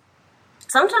words.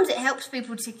 Sometimes it helps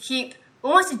people to keep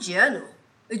almost a journal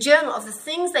of the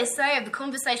things they say, of the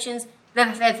conversations they've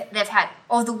had,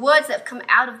 of the words that have come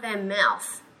out of their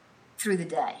mouth through the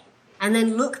day. And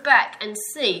then look back and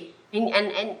see. And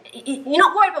you're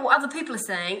not worried about what other people are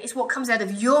saying. It's what comes out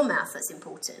of your mouth that's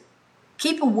important.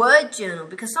 Keep a word journal,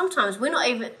 because sometimes we're not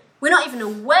even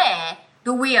aware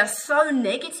that we are so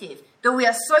negative, that we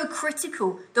are so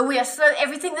critical, that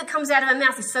everything that comes out of our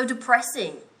mouth is so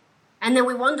depressing. And then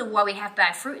we wonder why we have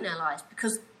bad fruit in our lives,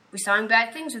 because we're saying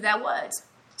bad things with our words.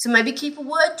 So maybe keep a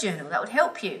word journal. That would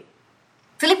help you.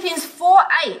 Philippians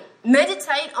 4:8.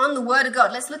 Meditate on the Word of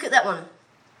God. Let's look at that one.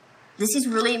 This is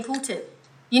really important.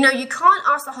 You know, you can't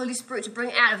ask the Holy Spirit to bring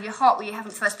it out of your heart where you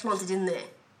haven't first planted in there.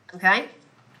 Okay?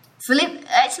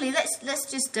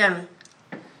 Let's just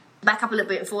back up a little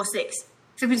bit in 4:6.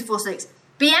 Philippians 4:6.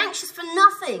 Be anxious for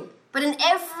nothing, but in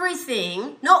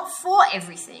everything, not for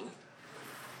everything.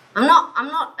 I'm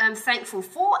not thankful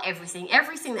for everything.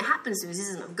 Everything that happens to us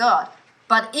isn't of God.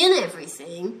 But in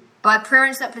everything, by prayer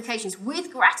and supplications,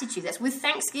 with gratitude, that's with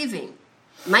thanksgiving,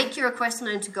 make your requests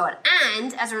known to God.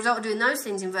 And as a result of doing those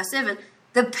things, in verse 7,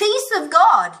 the peace of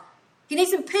God. You need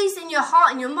some peace in your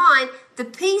heart and your mind. The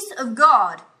peace of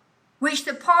God, which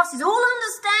surpasses all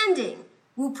understanding,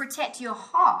 will protect your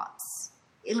hearts.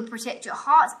 It'll protect your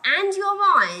hearts and your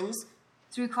minds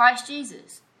through Christ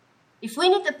Jesus. If we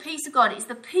need the peace of God, it's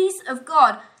the peace of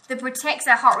God that protects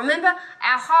our heart. Remember,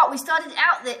 our heart, we started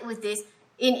out with this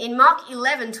in Mark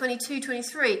 11, 22,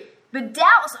 23. But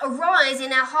doubts arise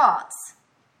in our hearts.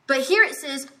 But here it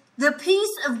says, the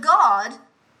peace of God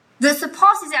that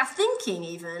surpasses our thinking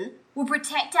even, will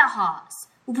protect our hearts,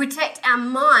 will protect our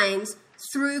minds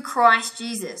through Christ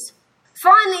Jesus.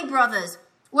 Finally, brothers,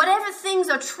 whatever things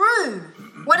are true,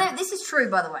 this is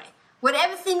true, by the way,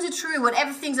 whatever things are true,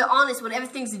 whatever things are honest, whatever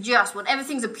things are just, whatever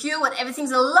things are pure, whatever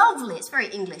things are lovely, it's very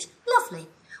English, lovely,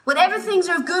 whatever things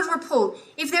are of good report,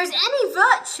 if there's any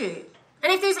virtue,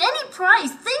 and if there's any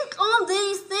praise, think on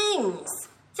these things.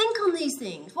 Think on these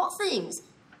things. What things?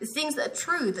 The things that are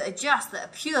true, that are just, that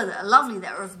are pure, that are lovely,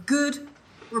 that are of good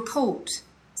report.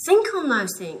 Think on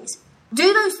those things.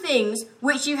 Do those things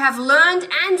which you have learned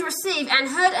and received and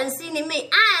heard and seen in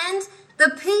me, and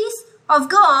the peace of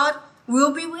God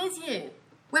will be with you.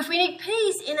 If we need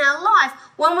peace in our life,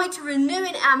 one way to renew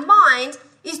in our mind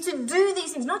is to do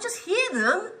these things. Not just hear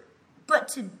them, but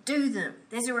to do them.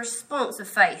 There's a response of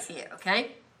faith here,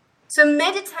 okay? So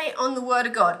meditate on the Word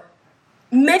of God.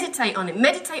 Meditate on it.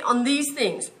 Meditate on these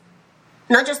things.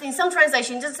 Not just in some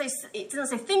translation, it doesn't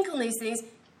say think on these things.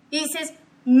 It says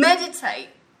meditate.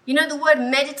 You know the word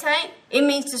meditate? It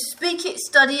means to speak it,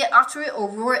 study it, utter it, or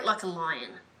roar it like a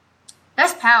lion.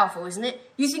 That's powerful, isn't it?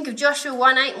 You think of Joshua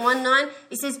 1:8 and 1:9.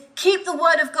 It says, keep the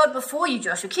word of God before you,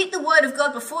 Joshua. Keep the word of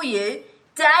God before you.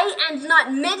 Day and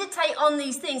night, meditate on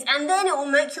these things, and then it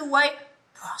will make your way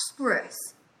prosperous,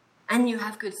 and you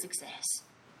have good success.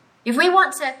 If we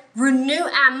want to renew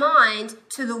our mind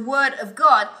to the Word of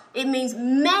God, it means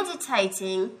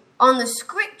meditating on the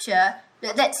Scripture,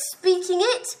 that's speaking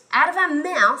it out of our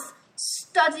mouth,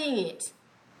 studying it,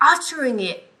 uttering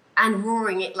it, and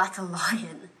roaring it like a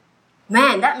lion.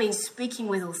 Man, that means speaking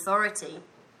with authority.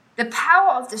 The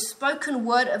power of the spoken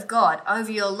Word of God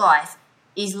over your life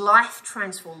is life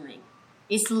transforming.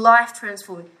 It's life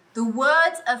transforming. The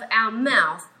words of our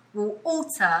mouth will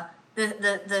alter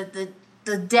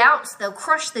the doubts, they'll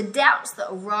crush the doubts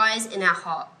that arise in our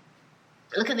heart.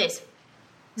 Look at this.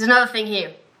 There's another thing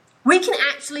here. We can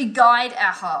actually guide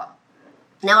our heart.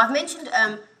 Now, I've mentioned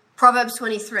Proverbs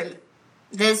 23.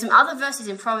 There's some other verses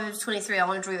in Proverbs 23 I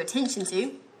want to draw your attention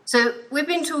to. So we've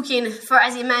been talking, for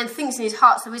as a man thinks in his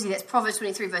heart, so is he. That's Proverbs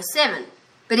 23, verse 7.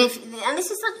 But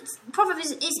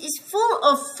Proverbs is full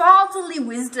of fatherly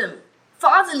wisdom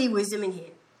in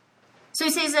here. So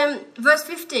it says, verse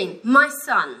 15, my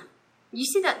son. You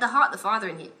see that the heart, the father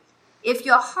in here. If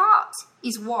your heart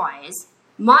is wise,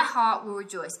 my heart will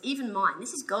rejoice, even mine.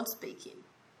 This is God speaking.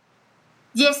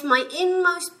 Yes, my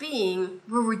inmost being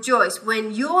will rejoice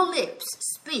when your lips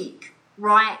speak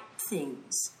right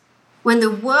things. When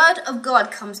the word of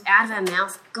God comes out of our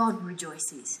mouth, God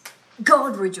rejoices.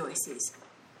 God rejoices.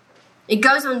 It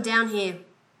goes on down here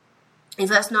in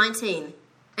verse 19.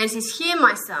 And it says, hear,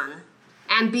 my son,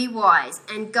 and be wise,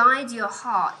 and guide your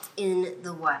heart in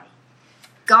the way.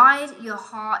 Guide your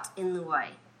heart in the way.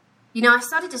 You know, I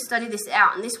started to study this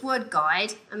out, and this word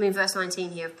guide, verse 19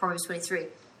 here of Proverbs 23,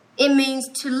 it means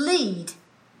to lead,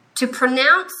 to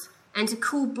pronounce, and to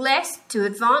call blessed, to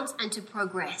advance, and to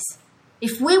progress.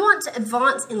 If we want to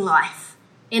advance in life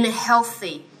in a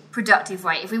healthy, productive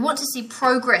way, if we want to see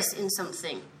progress in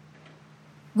something,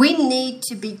 we need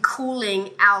to be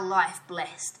calling our life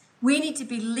blessed. We need to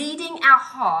be leading our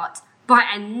heart by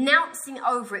announcing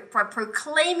over it, by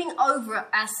proclaiming over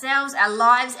ourselves, our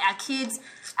lives, our kids,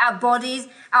 our bodies,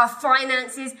 our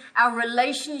finances, our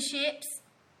relationships.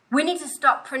 We need to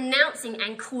start pronouncing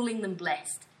and calling them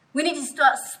blessed. We need to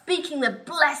start speaking the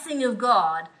blessing of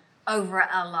God over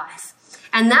our life.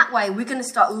 And that way we're going to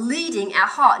start leading our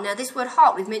heart. Now this word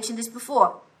heart, we've mentioned this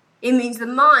before. It means the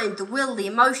mind, the will, the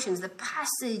emotions, the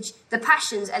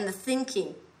passions, and the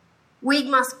thinking. We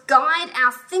must guide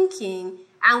our thinking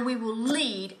and we will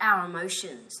lead our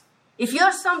emotions. If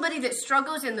you're somebody that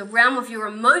struggles in the realm of your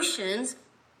emotions,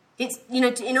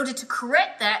 in order to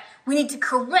correct that, we need to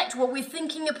correct what we're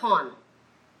thinking upon.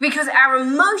 Because our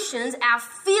emotions, our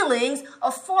feelings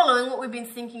are following what we've been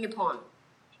thinking upon.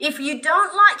 If you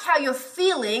don't like how you're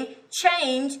feeling,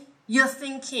 change your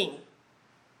thinking.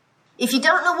 If you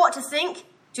don't know what to think,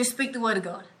 just speak the word of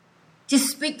God. Just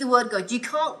speak the word of God. You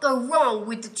can't go wrong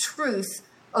with the truth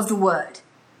of the word.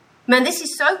 Man, this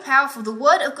is so powerful. The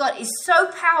word of God is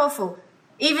so powerful.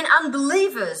 Even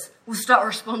unbelievers will start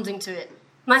responding to it.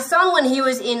 My son, when he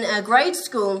was in grade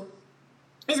school,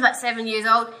 he's about 7 years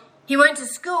old, he went to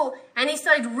school and he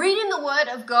started reading the word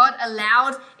of God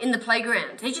aloud in the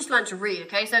playground. He just learned to read,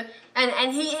 okay? So,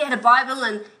 and he had a Bible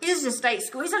and this is a state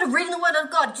school. He started reading the word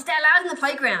of God just out loud in the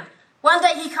playground. One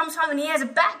day he comes home and he has a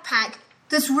backpack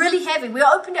that's really heavy. We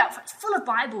opened it up, it's full of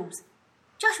Bibles.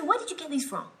 Joshua, where did you get these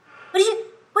from? Where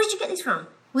did you get these from?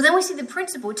 Well, then we see the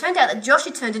principle. It turned out that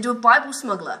Joshua turned into a Bible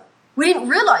smuggler. We didn't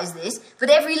realize this, but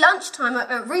every lunchtime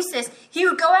at recess, he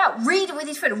would go out, read with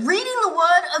his friend, reading the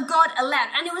word of God aloud.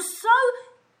 And it was so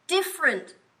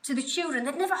different to the children.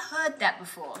 They'd never heard that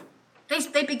before.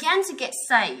 They began to get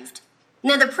saved.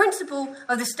 Now, the principal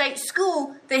of the state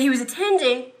school that he was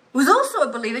attending was also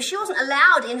a believer. She wasn't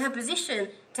allowed in her position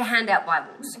to hand out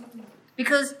Bibles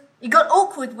because it got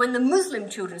awkward when the Muslim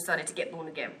children started to get born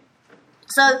again.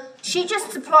 So she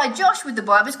just supplied Josh with the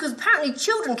Bibles because apparently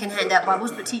children can hand out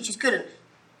Bibles, but teachers couldn't.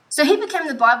 So he became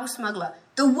the Bible smuggler.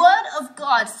 The word of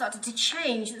God started to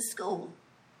change the school.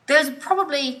 There's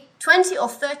probably 20 or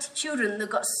 30 children that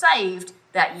got saved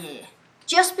that year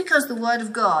just because the word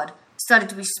of God started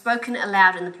to be spoken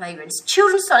aloud in the playgrounds.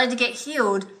 Children started to get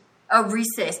healed at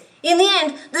recess. In the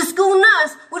end, the school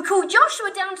nurse would call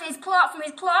Joshua down to from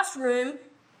his classroom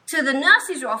to the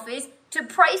nurse's office to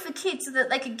pray for kids so that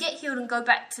they could get healed and go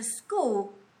back to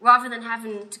school rather than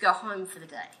having to go home for the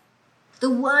day. The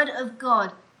word of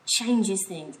God changes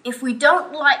things. If we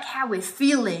don't like how we're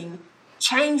feeling,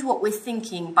 change what we're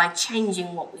thinking by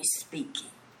changing what we're speaking.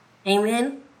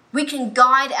 Amen? We can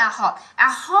guide our heart.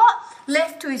 Our heart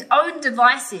left to its own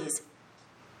devices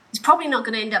is probably not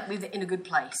going to end up in a good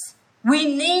place.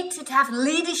 We need to have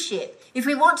leadership if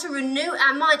we want to renew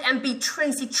our mind and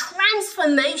see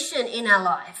transformation in our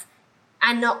life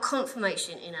and not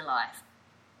confirmation in our life.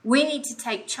 We need to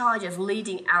take charge of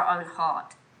leading our own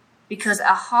heart because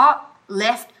our heart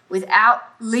left without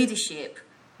leadership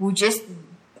will just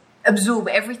absorb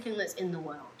everything that's in the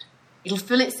world. It'll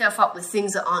fill itself up with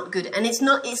things that aren't good. And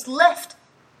it's left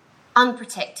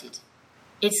unprotected.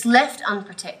 It's left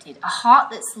unprotected. A heart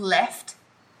that's left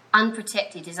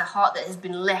unprotected is a heart that has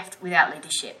been left without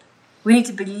leadership. We need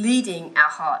to be leading our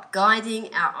heart,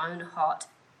 guiding our own heart.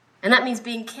 And that means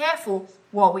being careful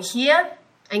what we hear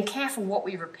and careful what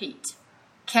we repeat.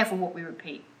 Careful what we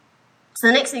repeat. So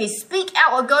the next thing is speak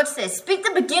out what God says. Speak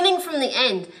the beginning from the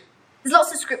end. There's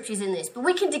lots of scriptures in this, but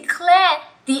we can declare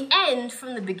the end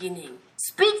from the beginning.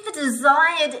 Speak the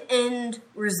desired end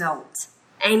result.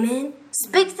 Amen?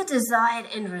 Speak the desired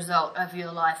end result of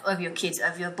your life, of your kids,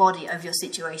 of your body, of your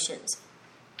situations.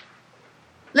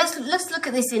 Let's look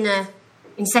at this in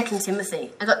 2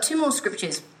 Timothy. I've got 2 more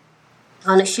scriptures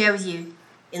I'm going to share with you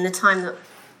in the time that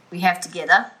we have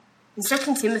together. In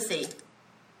 2 Timothy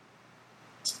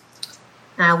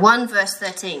 1 verse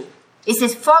 13, it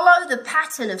says, follow the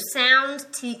pattern of sound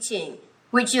teaching,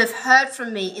 which you have heard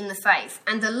from me in the faith,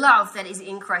 and the love that is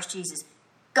in Christ Jesus.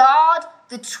 Guard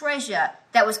the treasure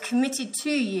that was committed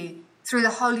to you through the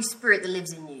Holy Spirit that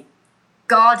lives in you.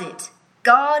 Guard it.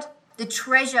 Guard the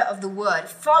treasure of the word.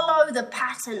 Follow the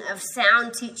pattern of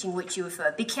sound teaching which you have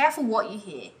heard. Be careful what you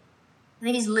hear. I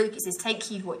think it's Luke, it says, take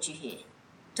heed what you hear.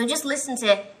 Don't just listen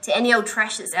to any old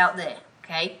trash that's out there,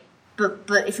 okay?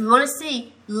 But if we want to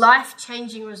see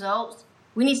life-changing results,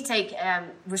 we need to take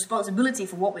responsibility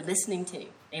for what we're listening to.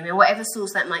 Amen. Whatever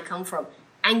source that might come from.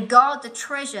 And guard the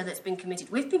treasure that's been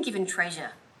committed. We've been given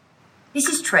treasure. This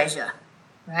is treasure,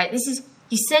 right?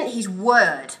 He sent his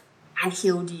word and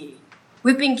healed you.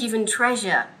 We've been given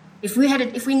treasure. If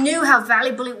we knew how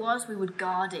valuable it was, we would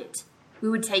guard it. We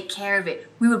would take care of it.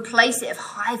 We would place it of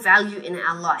high value in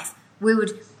our life. We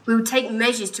would take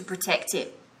measures to protect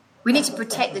it. We need to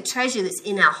protect the treasure that's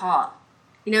in our heart.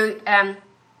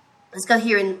 Let's go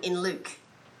here in Luke.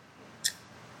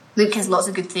 Luke has lots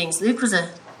of good things. Luke was a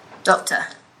doctor.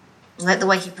 I like the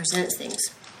way he presents things.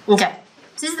 Okay,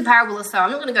 so this is the parable of the sower.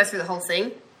 I'm not going to go through the whole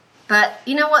thing, but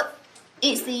you know what?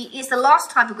 It's the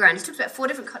last type of ground. He talks about 4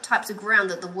 different types of ground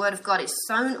that the word of God is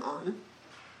sown on.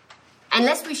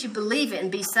 Unless we should believe it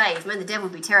and be saved, man, the devil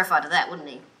would be terrified of that, wouldn't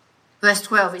he? Verse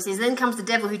 12, it says, then comes the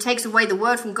devil who takes away the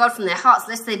word from God from their hearts,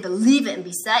 lest they believe it and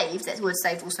be saved. That word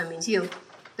saved also means healed.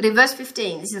 But in verse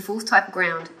 15, this is the 4th type of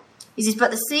ground. It says, but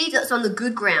the seed that's on the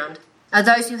good ground are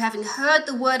those who, having heard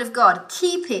the word of God,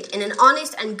 keep it in an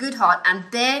honest and good heart and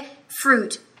bear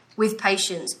fruit with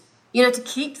patience. You know, to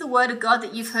keep the word of God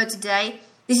that you've heard today,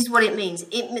 this is what it means.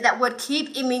 That word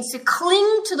keep, it means to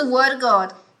cling to the word of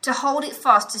God, to hold it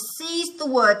fast, to seize the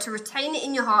word, to retain it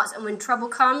in your hearts, and when trouble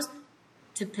comes,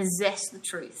 to possess the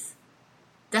truth.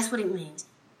 That's what it means.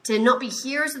 To not be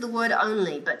hearers of the word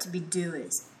only, but to be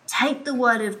doers. Take the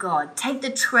word of God, take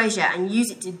the treasure and use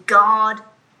it to guard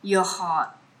your heart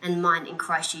and mind in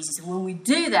Christ Jesus. And when we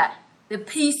do that, the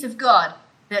peace of God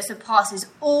that surpasses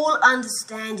all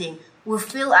understanding will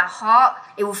fill our heart,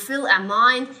 it will fill our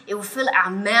mind, it will fill our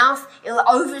mouth, it will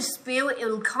overspill, it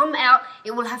will come out,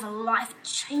 it will have a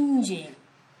life-changing,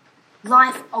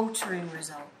 life-altering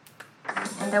result.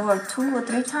 And there were 2 or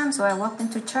 3 times where I walked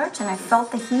into church and I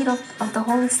felt the heat of the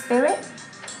Holy Spirit.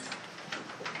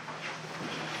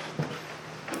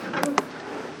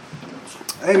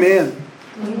 Amen.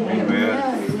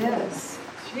 Amen. Yes.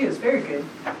 She is very good.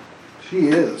 She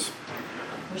is.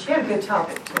 Well, she had a good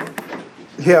topic, too.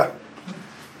 Yeah.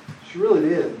 She really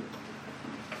did.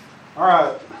 All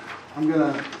right. I'm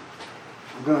gonna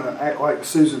act like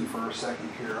Susan for a second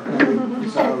here. Okay?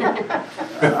 So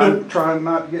I'm trying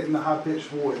not to get in the high-pitched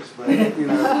voice, but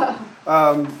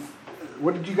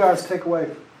what did you guys take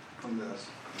away from this?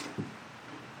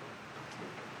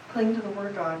 Cling to the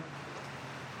Word of God.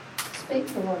 Speak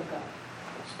the word of God.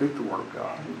 Speak the word of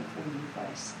God.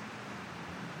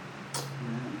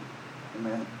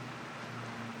 Amen.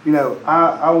 You know,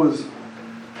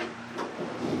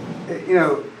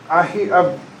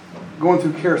 I'm going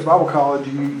through Charis Bible College.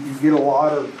 You get a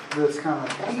lot of this kind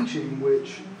of teaching,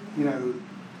 which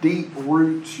deep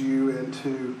roots you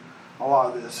into a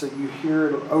lot of this. So you hear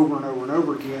it over and over and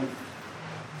over again.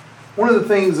 One of the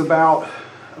things about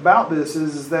this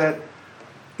is that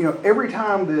every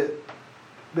time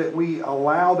that we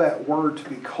allow that word to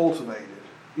be cultivated,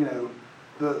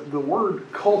 the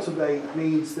word cultivate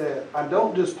means that I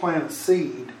don't just plant a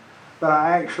seed, but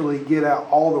I actually get out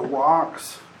all the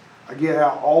rocks, I get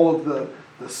out all of the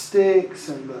sticks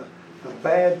and the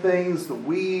bad things, the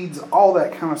weeds, all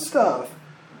that kind of stuff.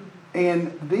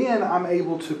 And then I'm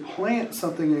able to plant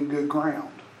something in good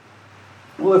ground.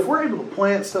 Well, if we're able to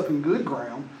plant stuff in good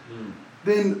ground,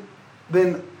 then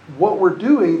what we're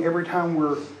doing every time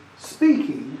we're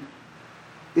speaking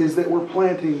is that we're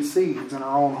planting seeds in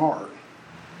our own heart.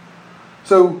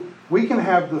 So we can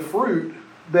have the fruit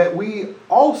that we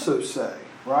also say,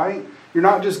 right? You're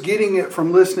not just getting it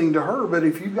from listening to her, but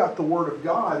if you've got the Word of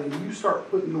God and you start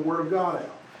putting the Word of God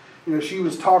out. She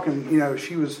was talking,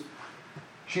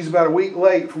 she's about a week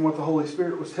late from what the Holy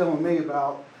Spirit was telling me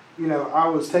about. I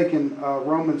was taking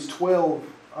Romans 12,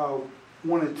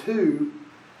 1 and 2,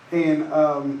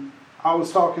 and I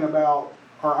was talking about,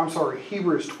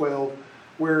 Hebrews 12,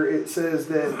 where it says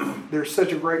that there's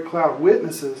such a great cloud of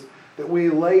witnesses that we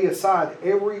lay aside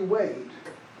every weight.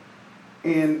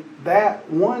 And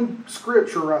that one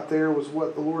scripture right there was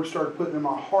what the Lord started putting in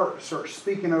my heart to start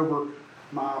speaking over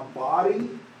my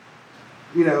body,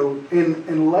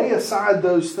 and lay aside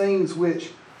those things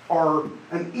which are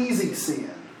an easy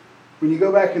sin. When you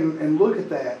go back and look at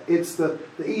that, it's the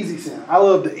easy sin. I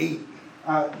love to eat.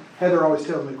 Heather always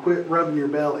tells me, quit rubbing your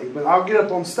belly. But I'll get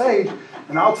up on stage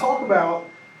and I'll talk about,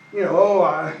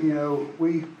 I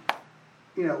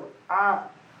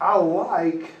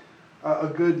like a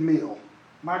good meal.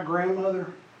 My grandmother,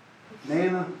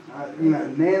 Nana,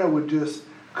 Nana would just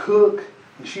cook,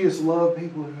 and she just loved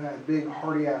people who had big,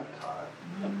 hearty appetite.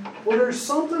 Well, there's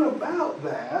something about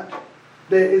that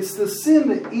it's the sin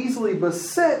that easily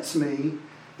besets me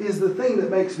is the thing that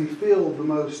makes me feel the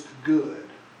most good,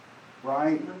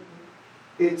 right?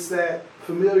 It's that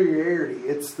familiarity.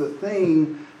 It's the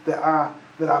thing that I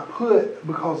put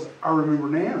because I remember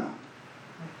Nana.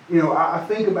 I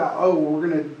think about, we're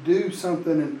going to do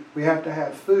something and we have to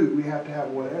have food. We have to have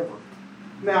whatever.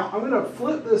 Now, I'm going to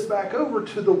flip this back over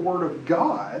to the Word of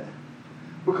God,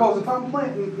 because if I'm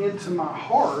planting into my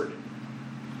heart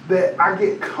that I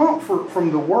get comfort from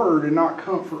the Word and not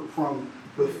comfort from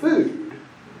the food,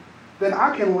 then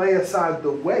I can lay aside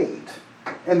the weight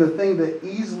and the thing that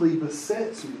easily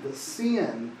besets me, the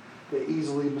sin that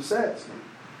easily besets me.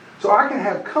 So I can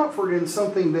have comfort in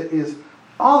something that is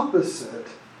opposite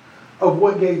of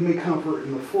what gave me comfort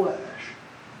in the flesh.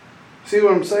 See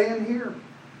what I'm saying here?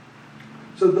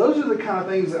 So those are the kind of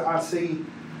things that I see,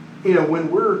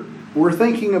 when we're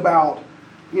thinking about,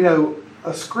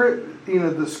 a script,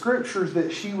 the scriptures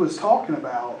that she was talking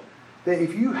about, that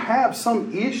if you have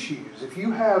some issues, if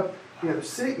you have,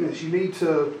 sickness, you need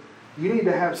to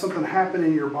have something happen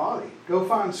in your body. Go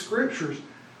find scriptures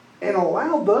and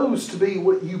allow those to be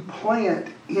what you plant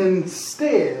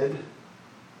instead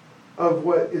of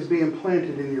what is being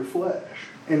planted in your flesh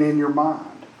and in your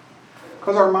mind.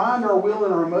 Because our mind, our will,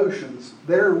 and our emotions,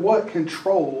 they're what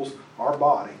controls our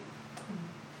body.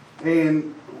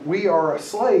 And we are a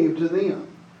slave to them.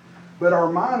 But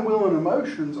our mind, will, and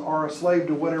emotions are a slave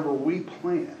to whatever we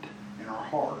plant in our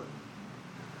heart.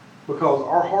 Because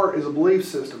our heart is a belief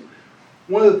system.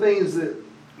 One of the things that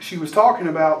she was talking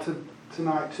about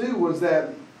tonight too was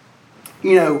that,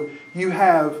 you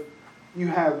have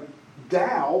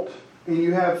doubt and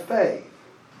you have faith.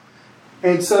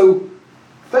 And so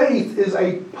faith is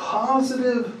a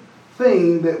positive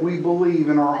thing that we believe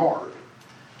in our heart.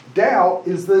 Doubt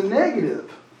is the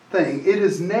negative thing. It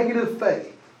is negative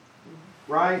faith.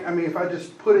 Right? I mean, if I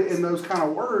just put it in those kind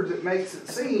of words, it makes it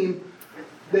seem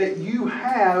that you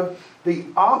have the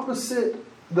opposite,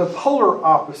 the polar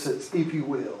opposites, if you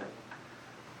will.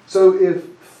 So if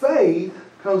faith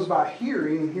comes by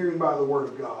hearing, and hearing by the Word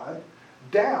of God,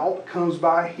 doubt comes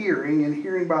by hearing, and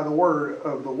hearing by the word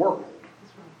of the world.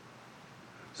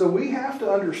 So we have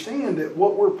to understand that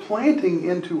what we're planting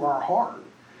into our heart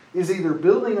is either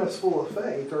building us full of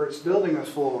faith or it's building us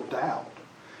full of doubt.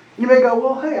 You may go,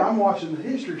 well, hey, I'm watching the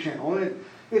History Channel and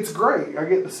it's great. I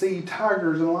get to see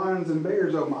tigers and lions and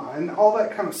bears, oh my, and all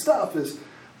that kind of stuff is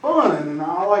fun and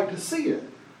I like to see it.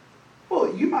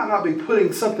 Well, you might not be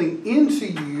putting something into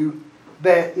you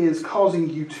that is causing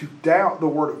you to doubt the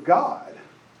Word of God.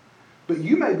 But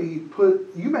you may be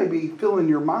filling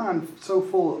your mind so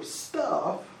full of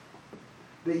stuff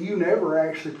that you never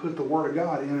actually put the Word of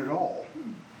God in at all.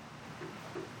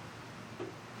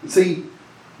 See,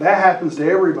 that happens to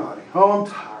everybody. Oh,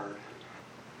 I'm tired.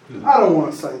 I don't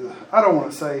want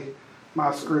to say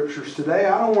my scriptures today.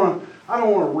 I don't want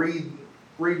to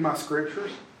read my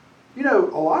scriptures. A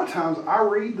lot of times I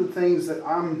read the things that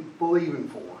I'm believing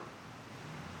for.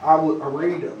 I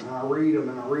read them and I read them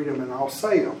and I read them and I'll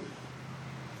say them.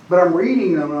 But I'm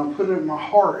reading them and I'm putting it in my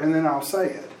heart and then I'll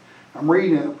say it. I'm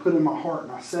reading it and I put it in my heart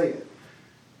and I say it.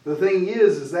 The thing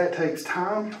is that takes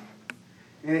time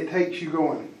and it takes you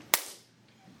going,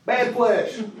 bad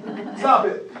flesh, stop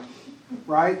it.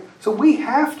 Right? So we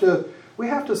have to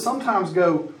sometimes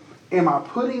go, am I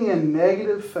putting in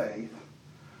negative faith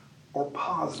or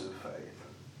positive faith?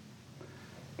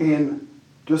 And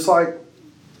just like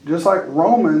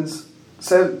Romans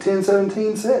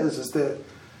 10:17 says, is that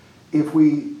if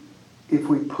we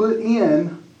put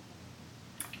in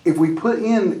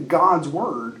God's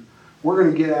word, we're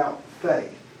going to get out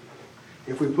faith.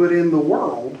 If we put in the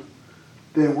world,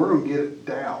 then we're going to get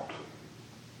doubt.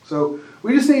 So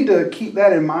we just need to keep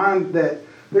that in mind, that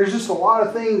there's just a lot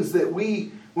of things that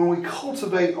when we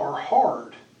cultivate our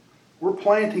heart, we're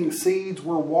planting seeds,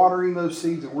 we're watering those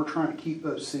seeds, and we're trying to keep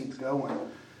those seeds going.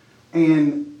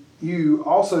 And you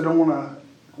also don't want to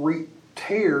reap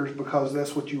tares because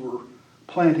that's what you were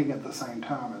planting at the same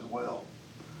time as well.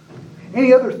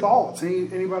 Any other thoughts?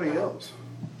 Anybody else?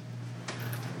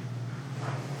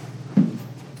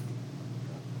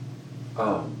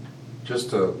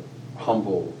 Just a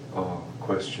humble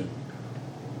question.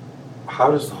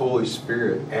 How does the Holy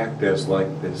Spirit act as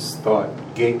like this thought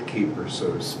gatekeeper,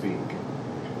 so to speak?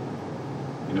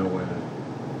 You know,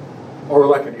 or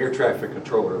like an air traffic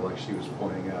controller, like she was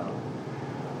pointing out.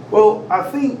 Well, I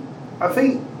think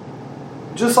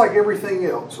just like everything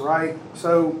else, right?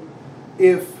 So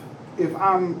if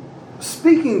I'm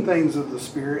speaking things of the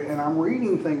Spirit and I'm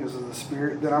reading things of the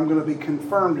Spirit, then I'm going to be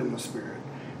confirmed in the Spirit.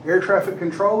 Air traffic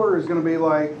controller is going to be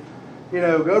like, you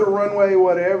know, go to runway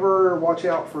whatever, watch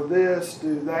out for this,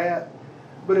 do that.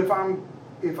 But if I'm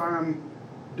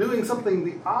doing something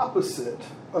the opposite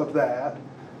of that,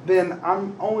 then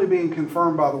I'm only being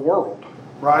confirmed by the world,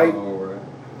 right? Oh, right.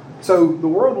 So the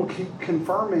world will keep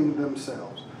confirming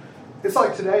themselves. It's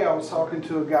like today I was talking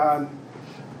to a guy and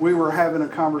we were having a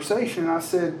conversation and I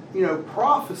said, you know,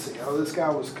 prophecy. Oh, this guy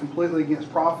was completely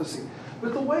against prophecy.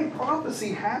 But the way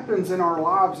prophecy happens in our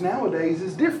lives nowadays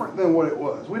is different than what it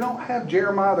was. We don't have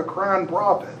Jeremiah the crying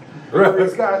prophet. Where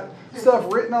he's got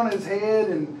stuff written on his head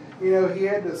and, you know, he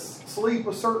had to sleep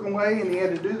a certain way and he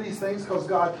had to do these things because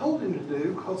God told him to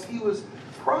do because he was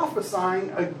prophesying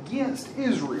against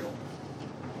Israel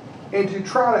and to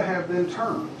try to have them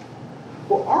turn.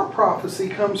 Well, our prophecy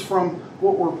comes from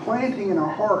what we're planting in our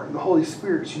heart and the Holy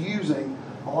Spirit's using.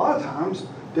 A lot of times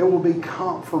there will be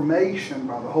confirmation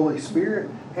by the Holy Spirit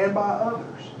and by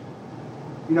others.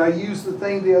 You know, I used the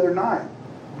thing the other night.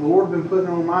 The Lord had been putting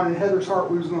on mine and Heather's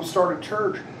heart we was going to start a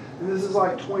church. And this is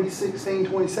like 2016,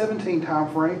 2017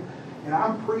 time frame. And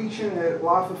I'm preaching at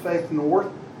Life of Faith North.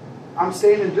 I'm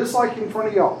standing just like in front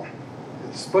of y'all.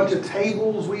 It's a bunch of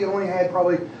tables. We only had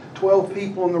probably 12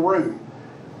 people in the room.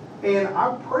 And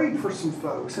I prayed for some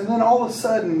folks. And then all of a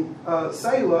sudden,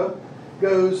 Selah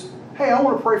goes, hey, I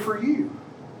want to pray for you.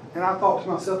 And I thought to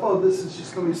myself, oh, this is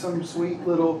just going to be some sweet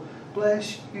little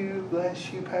bless you,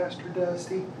 Pastor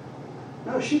Dusty.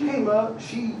 No, she came up,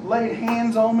 she laid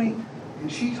hands on me,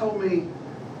 and she told me,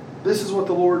 this is what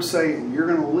the Lord's saying. You're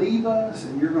going to leave us,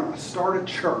 and you're going to start a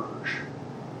church.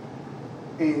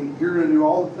 And you're going to do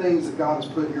all the things that God has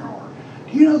put in your heart.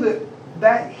 Do you know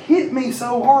that hit me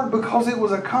so hard because it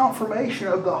was a confirmation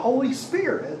of the Holy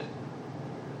Spirit.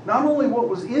 Not only what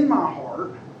was in my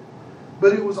heart,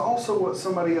 but it was also what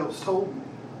somebody else told me.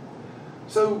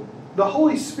 So the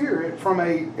Holy Spirit, from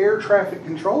a air traffic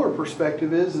controller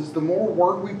perspective, is the more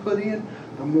word we put in,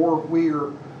 the more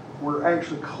we're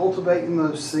actually cultivating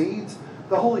those seeds.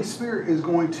 The Holy Spirit is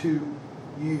going to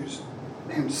use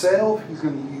Himself. He's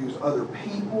going to use other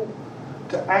people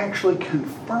to actually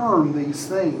confirm these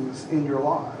things in your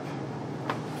life.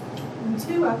 And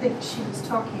two, I think she was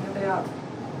talking about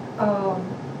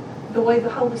the way the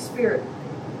Holy Spirit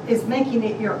is making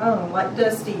it your own. Like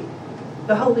Dusty,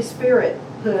 the Holy Spirit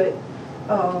put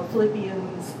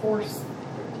Philippians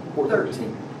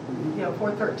 4:13,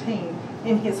 4:13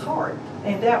 in his heart,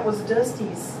 and that was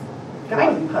Dusty's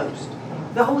guiding post.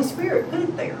 The Holy Spirit put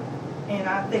it there, and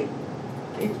I think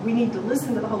we need to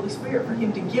listen to the Holy Spirit for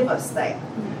Him to give us that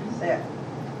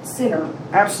center.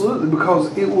 Absolutely,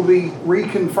 because it will be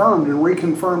reconfirmed and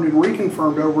reconfirmed and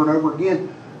reconfirmed over and over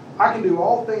again. I can do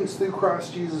all things through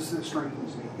Christ Jesus that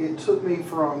strengthens me. It took me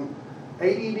from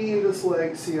ADD and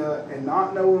dyslexia and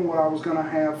not knowing what I was going to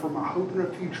have from a hope and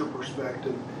a future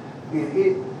perspective. And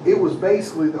it was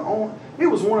basically it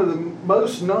was one of the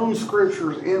most known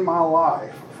scriptures in my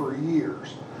life for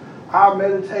years. I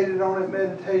meditated on it.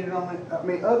 I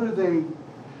mean, other than,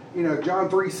 John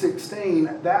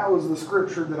 3:16, that was the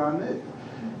scripture that I knew.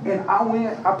 And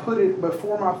I put it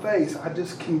before my face. I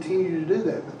just continued to do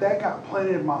that. But that got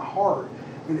planted in my heart,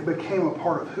 and it became a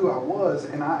part of who I was,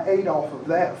 and I ate off of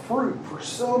that fruit for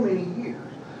so many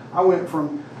years. I went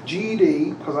from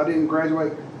GED, because I didn't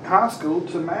graduate high school,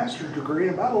 to master's degree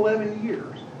in about 11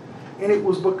 years. And it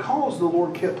was because the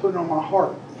Lord kept putting on my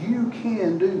heart, you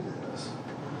can do this.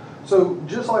 So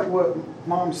just like what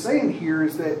Mom's saying here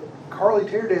is that Carly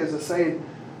Terdez is saying,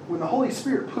 when the Holy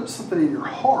Spirit puts something in your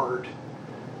heart,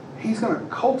 He's going to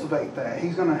cultivate that.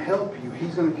 He's going to help you.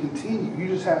 He's going to continue. You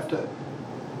just have to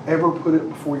ever put it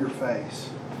before your face.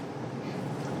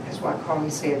 That's why Carly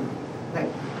said,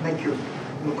 make your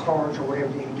cards or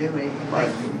whatever you're doing, and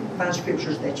find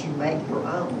scriptures that you make your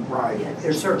own. Right.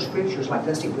 There's certain scriptures, like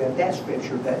Dusty read that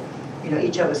scripture, that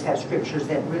each of us have scriptures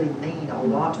that really mean a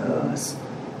lot to us,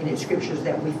 and it's scriptures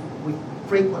that we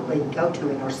frequently go to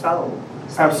in our soul.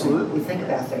 So Absolutely. we think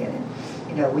about that.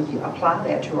 we apply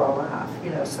that to our life,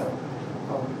 so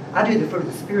I do the fruit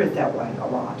of the Spirit that way a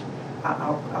lot.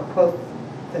 I'll quote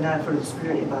the 9 fruit of the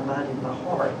Spirit in my mind and my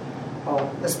heart,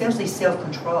 especially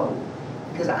self-control,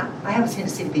 because I have a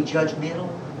tendency to be judgmental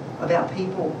about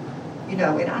people, and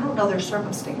I don't know their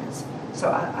circumstance. So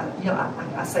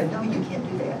I say, no, you can't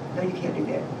do that. No, you can't do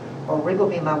that. Or Rick will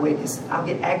be my witness. I'll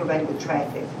get aggravated with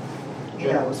traffic,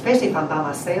 especially if I'm by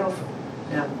myself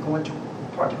and I'm going to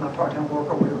my part-time work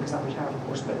or whatever, because I'm retired, of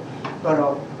course. But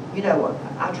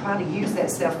I try to use that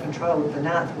self-control, the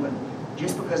 9th one,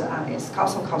 just because it's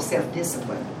also called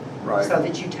self-discipline. Right. So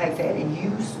that you take that and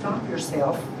you stop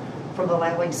yourself from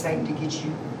allowing Satan to get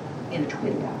you in a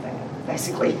twit about that,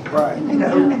 basically. Right.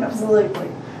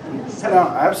 Absolutely. So, no,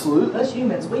 absolutely. Us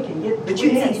humans, we can get. But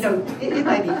it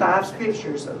may be 5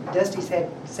 scriptures. Dusty's had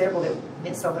several that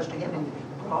meant so much to him and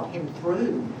brought him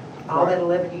through all that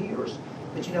 11 years.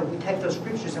 But we take those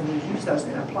scriptures and we use those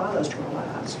and apply those to our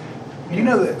lives. You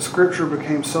know that Scripture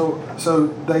became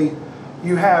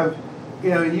you have,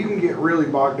 you can get really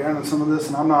bogged down in some of this,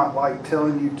 and I'm not like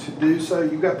telling you to do so.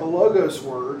 You got the Logos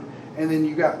word, and then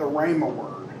you got the Rhema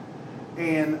word.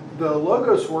 And the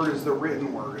Logos word is the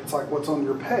written word. It's like what's on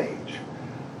your page.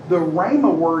 The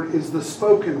Rhema word is the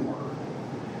spoken word.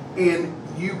 And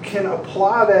you can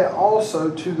apply that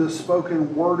also to the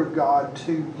spoken word of God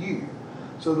to you.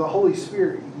 So the Holy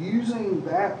Spirit, using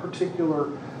that particular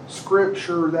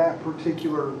scripture, that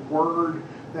particular word,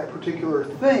 that particular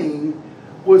thing,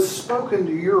 was spoken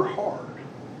to your heart.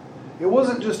 It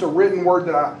wasn't just a written word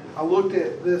that I looked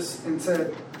at this and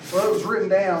said, well, it was written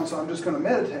down, so I'm just going to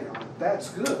meditate on it. That's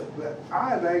good. But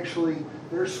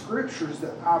there's scriptures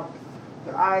that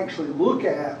I actually look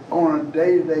at on a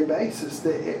day-to-day basis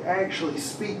that it actually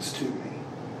speaks to me.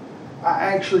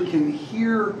 I actually can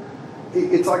hear,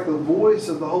 it's like the voice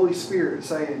of the Holy Spirit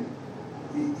saying,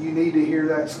 you need to hear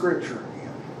that scripture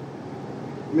again.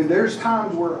 I mean, there's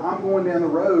times where I'm going down the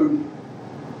road,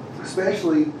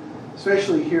 especially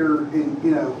here in,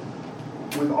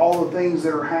 with all the things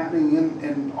that are happening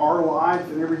in our life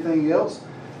and everything else.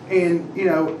 And,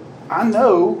 I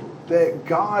know that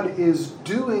God is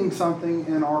doing something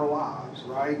in our lives,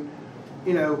 right?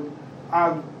 The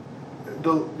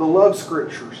love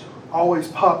scriptures always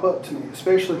pop up to me,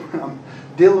 especially when I'm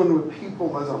dealing with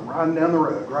people as I'm riding down the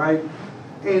road, right?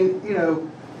 And,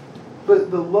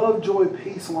 but the love, joy,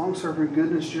 peace, long-suffering,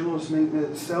 goodness, gentleness,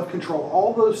 meekness, self-control,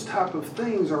 all those type of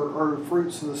things are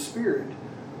fruits of the Spirit.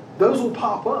 Those will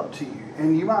pop up to you,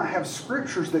 and you might have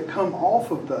scriptures that come off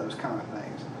of those kind of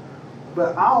things.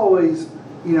 But I always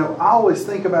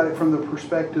think about it from the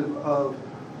perspective of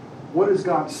what is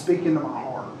God speaking to my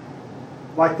heart.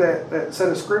 Like that set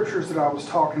of scriptures that I was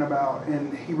talking about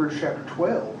in Hebrews chapter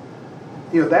 12.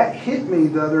 That hit me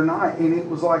the other night, and it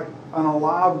was like an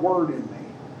alive word in me.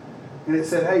 And it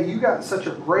said, hey, you got such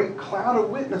a great cloud of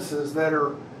witnesses that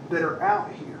are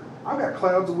out here. I've got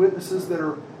clouds of witnesses that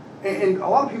are, and a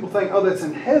lot of people think, oh, that's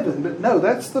in heaven. But no,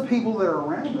 that's the people that are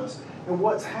around us. And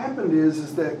what's happened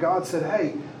is that God said,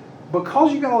 hey,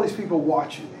 because you got all these people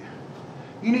watching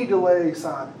you need to lay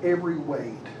aside every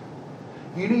weight.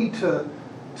 You need to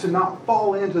not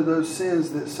fall into those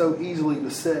sins that so easily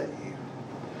beset you.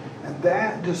 And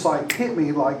that just hit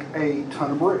me like a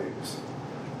ton of bricks.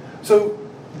 So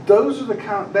those are the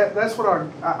kind of, that's what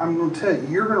I'm going to tell you.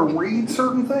 You're going to read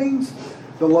certain things,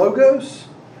 the Logos,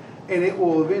 and it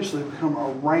will eventually become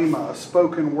a rhema, a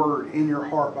spoken word in your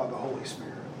heart by the Holy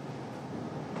Spirit.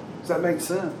 Does that make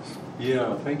sense?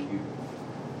 Yeah, thank you.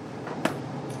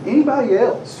 Anybody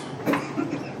else?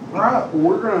 All right, well,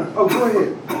 we're going to, go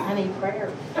ahead. I need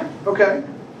prayer. Okay.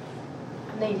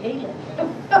 I need healing.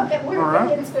 We're All right.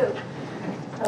 getting to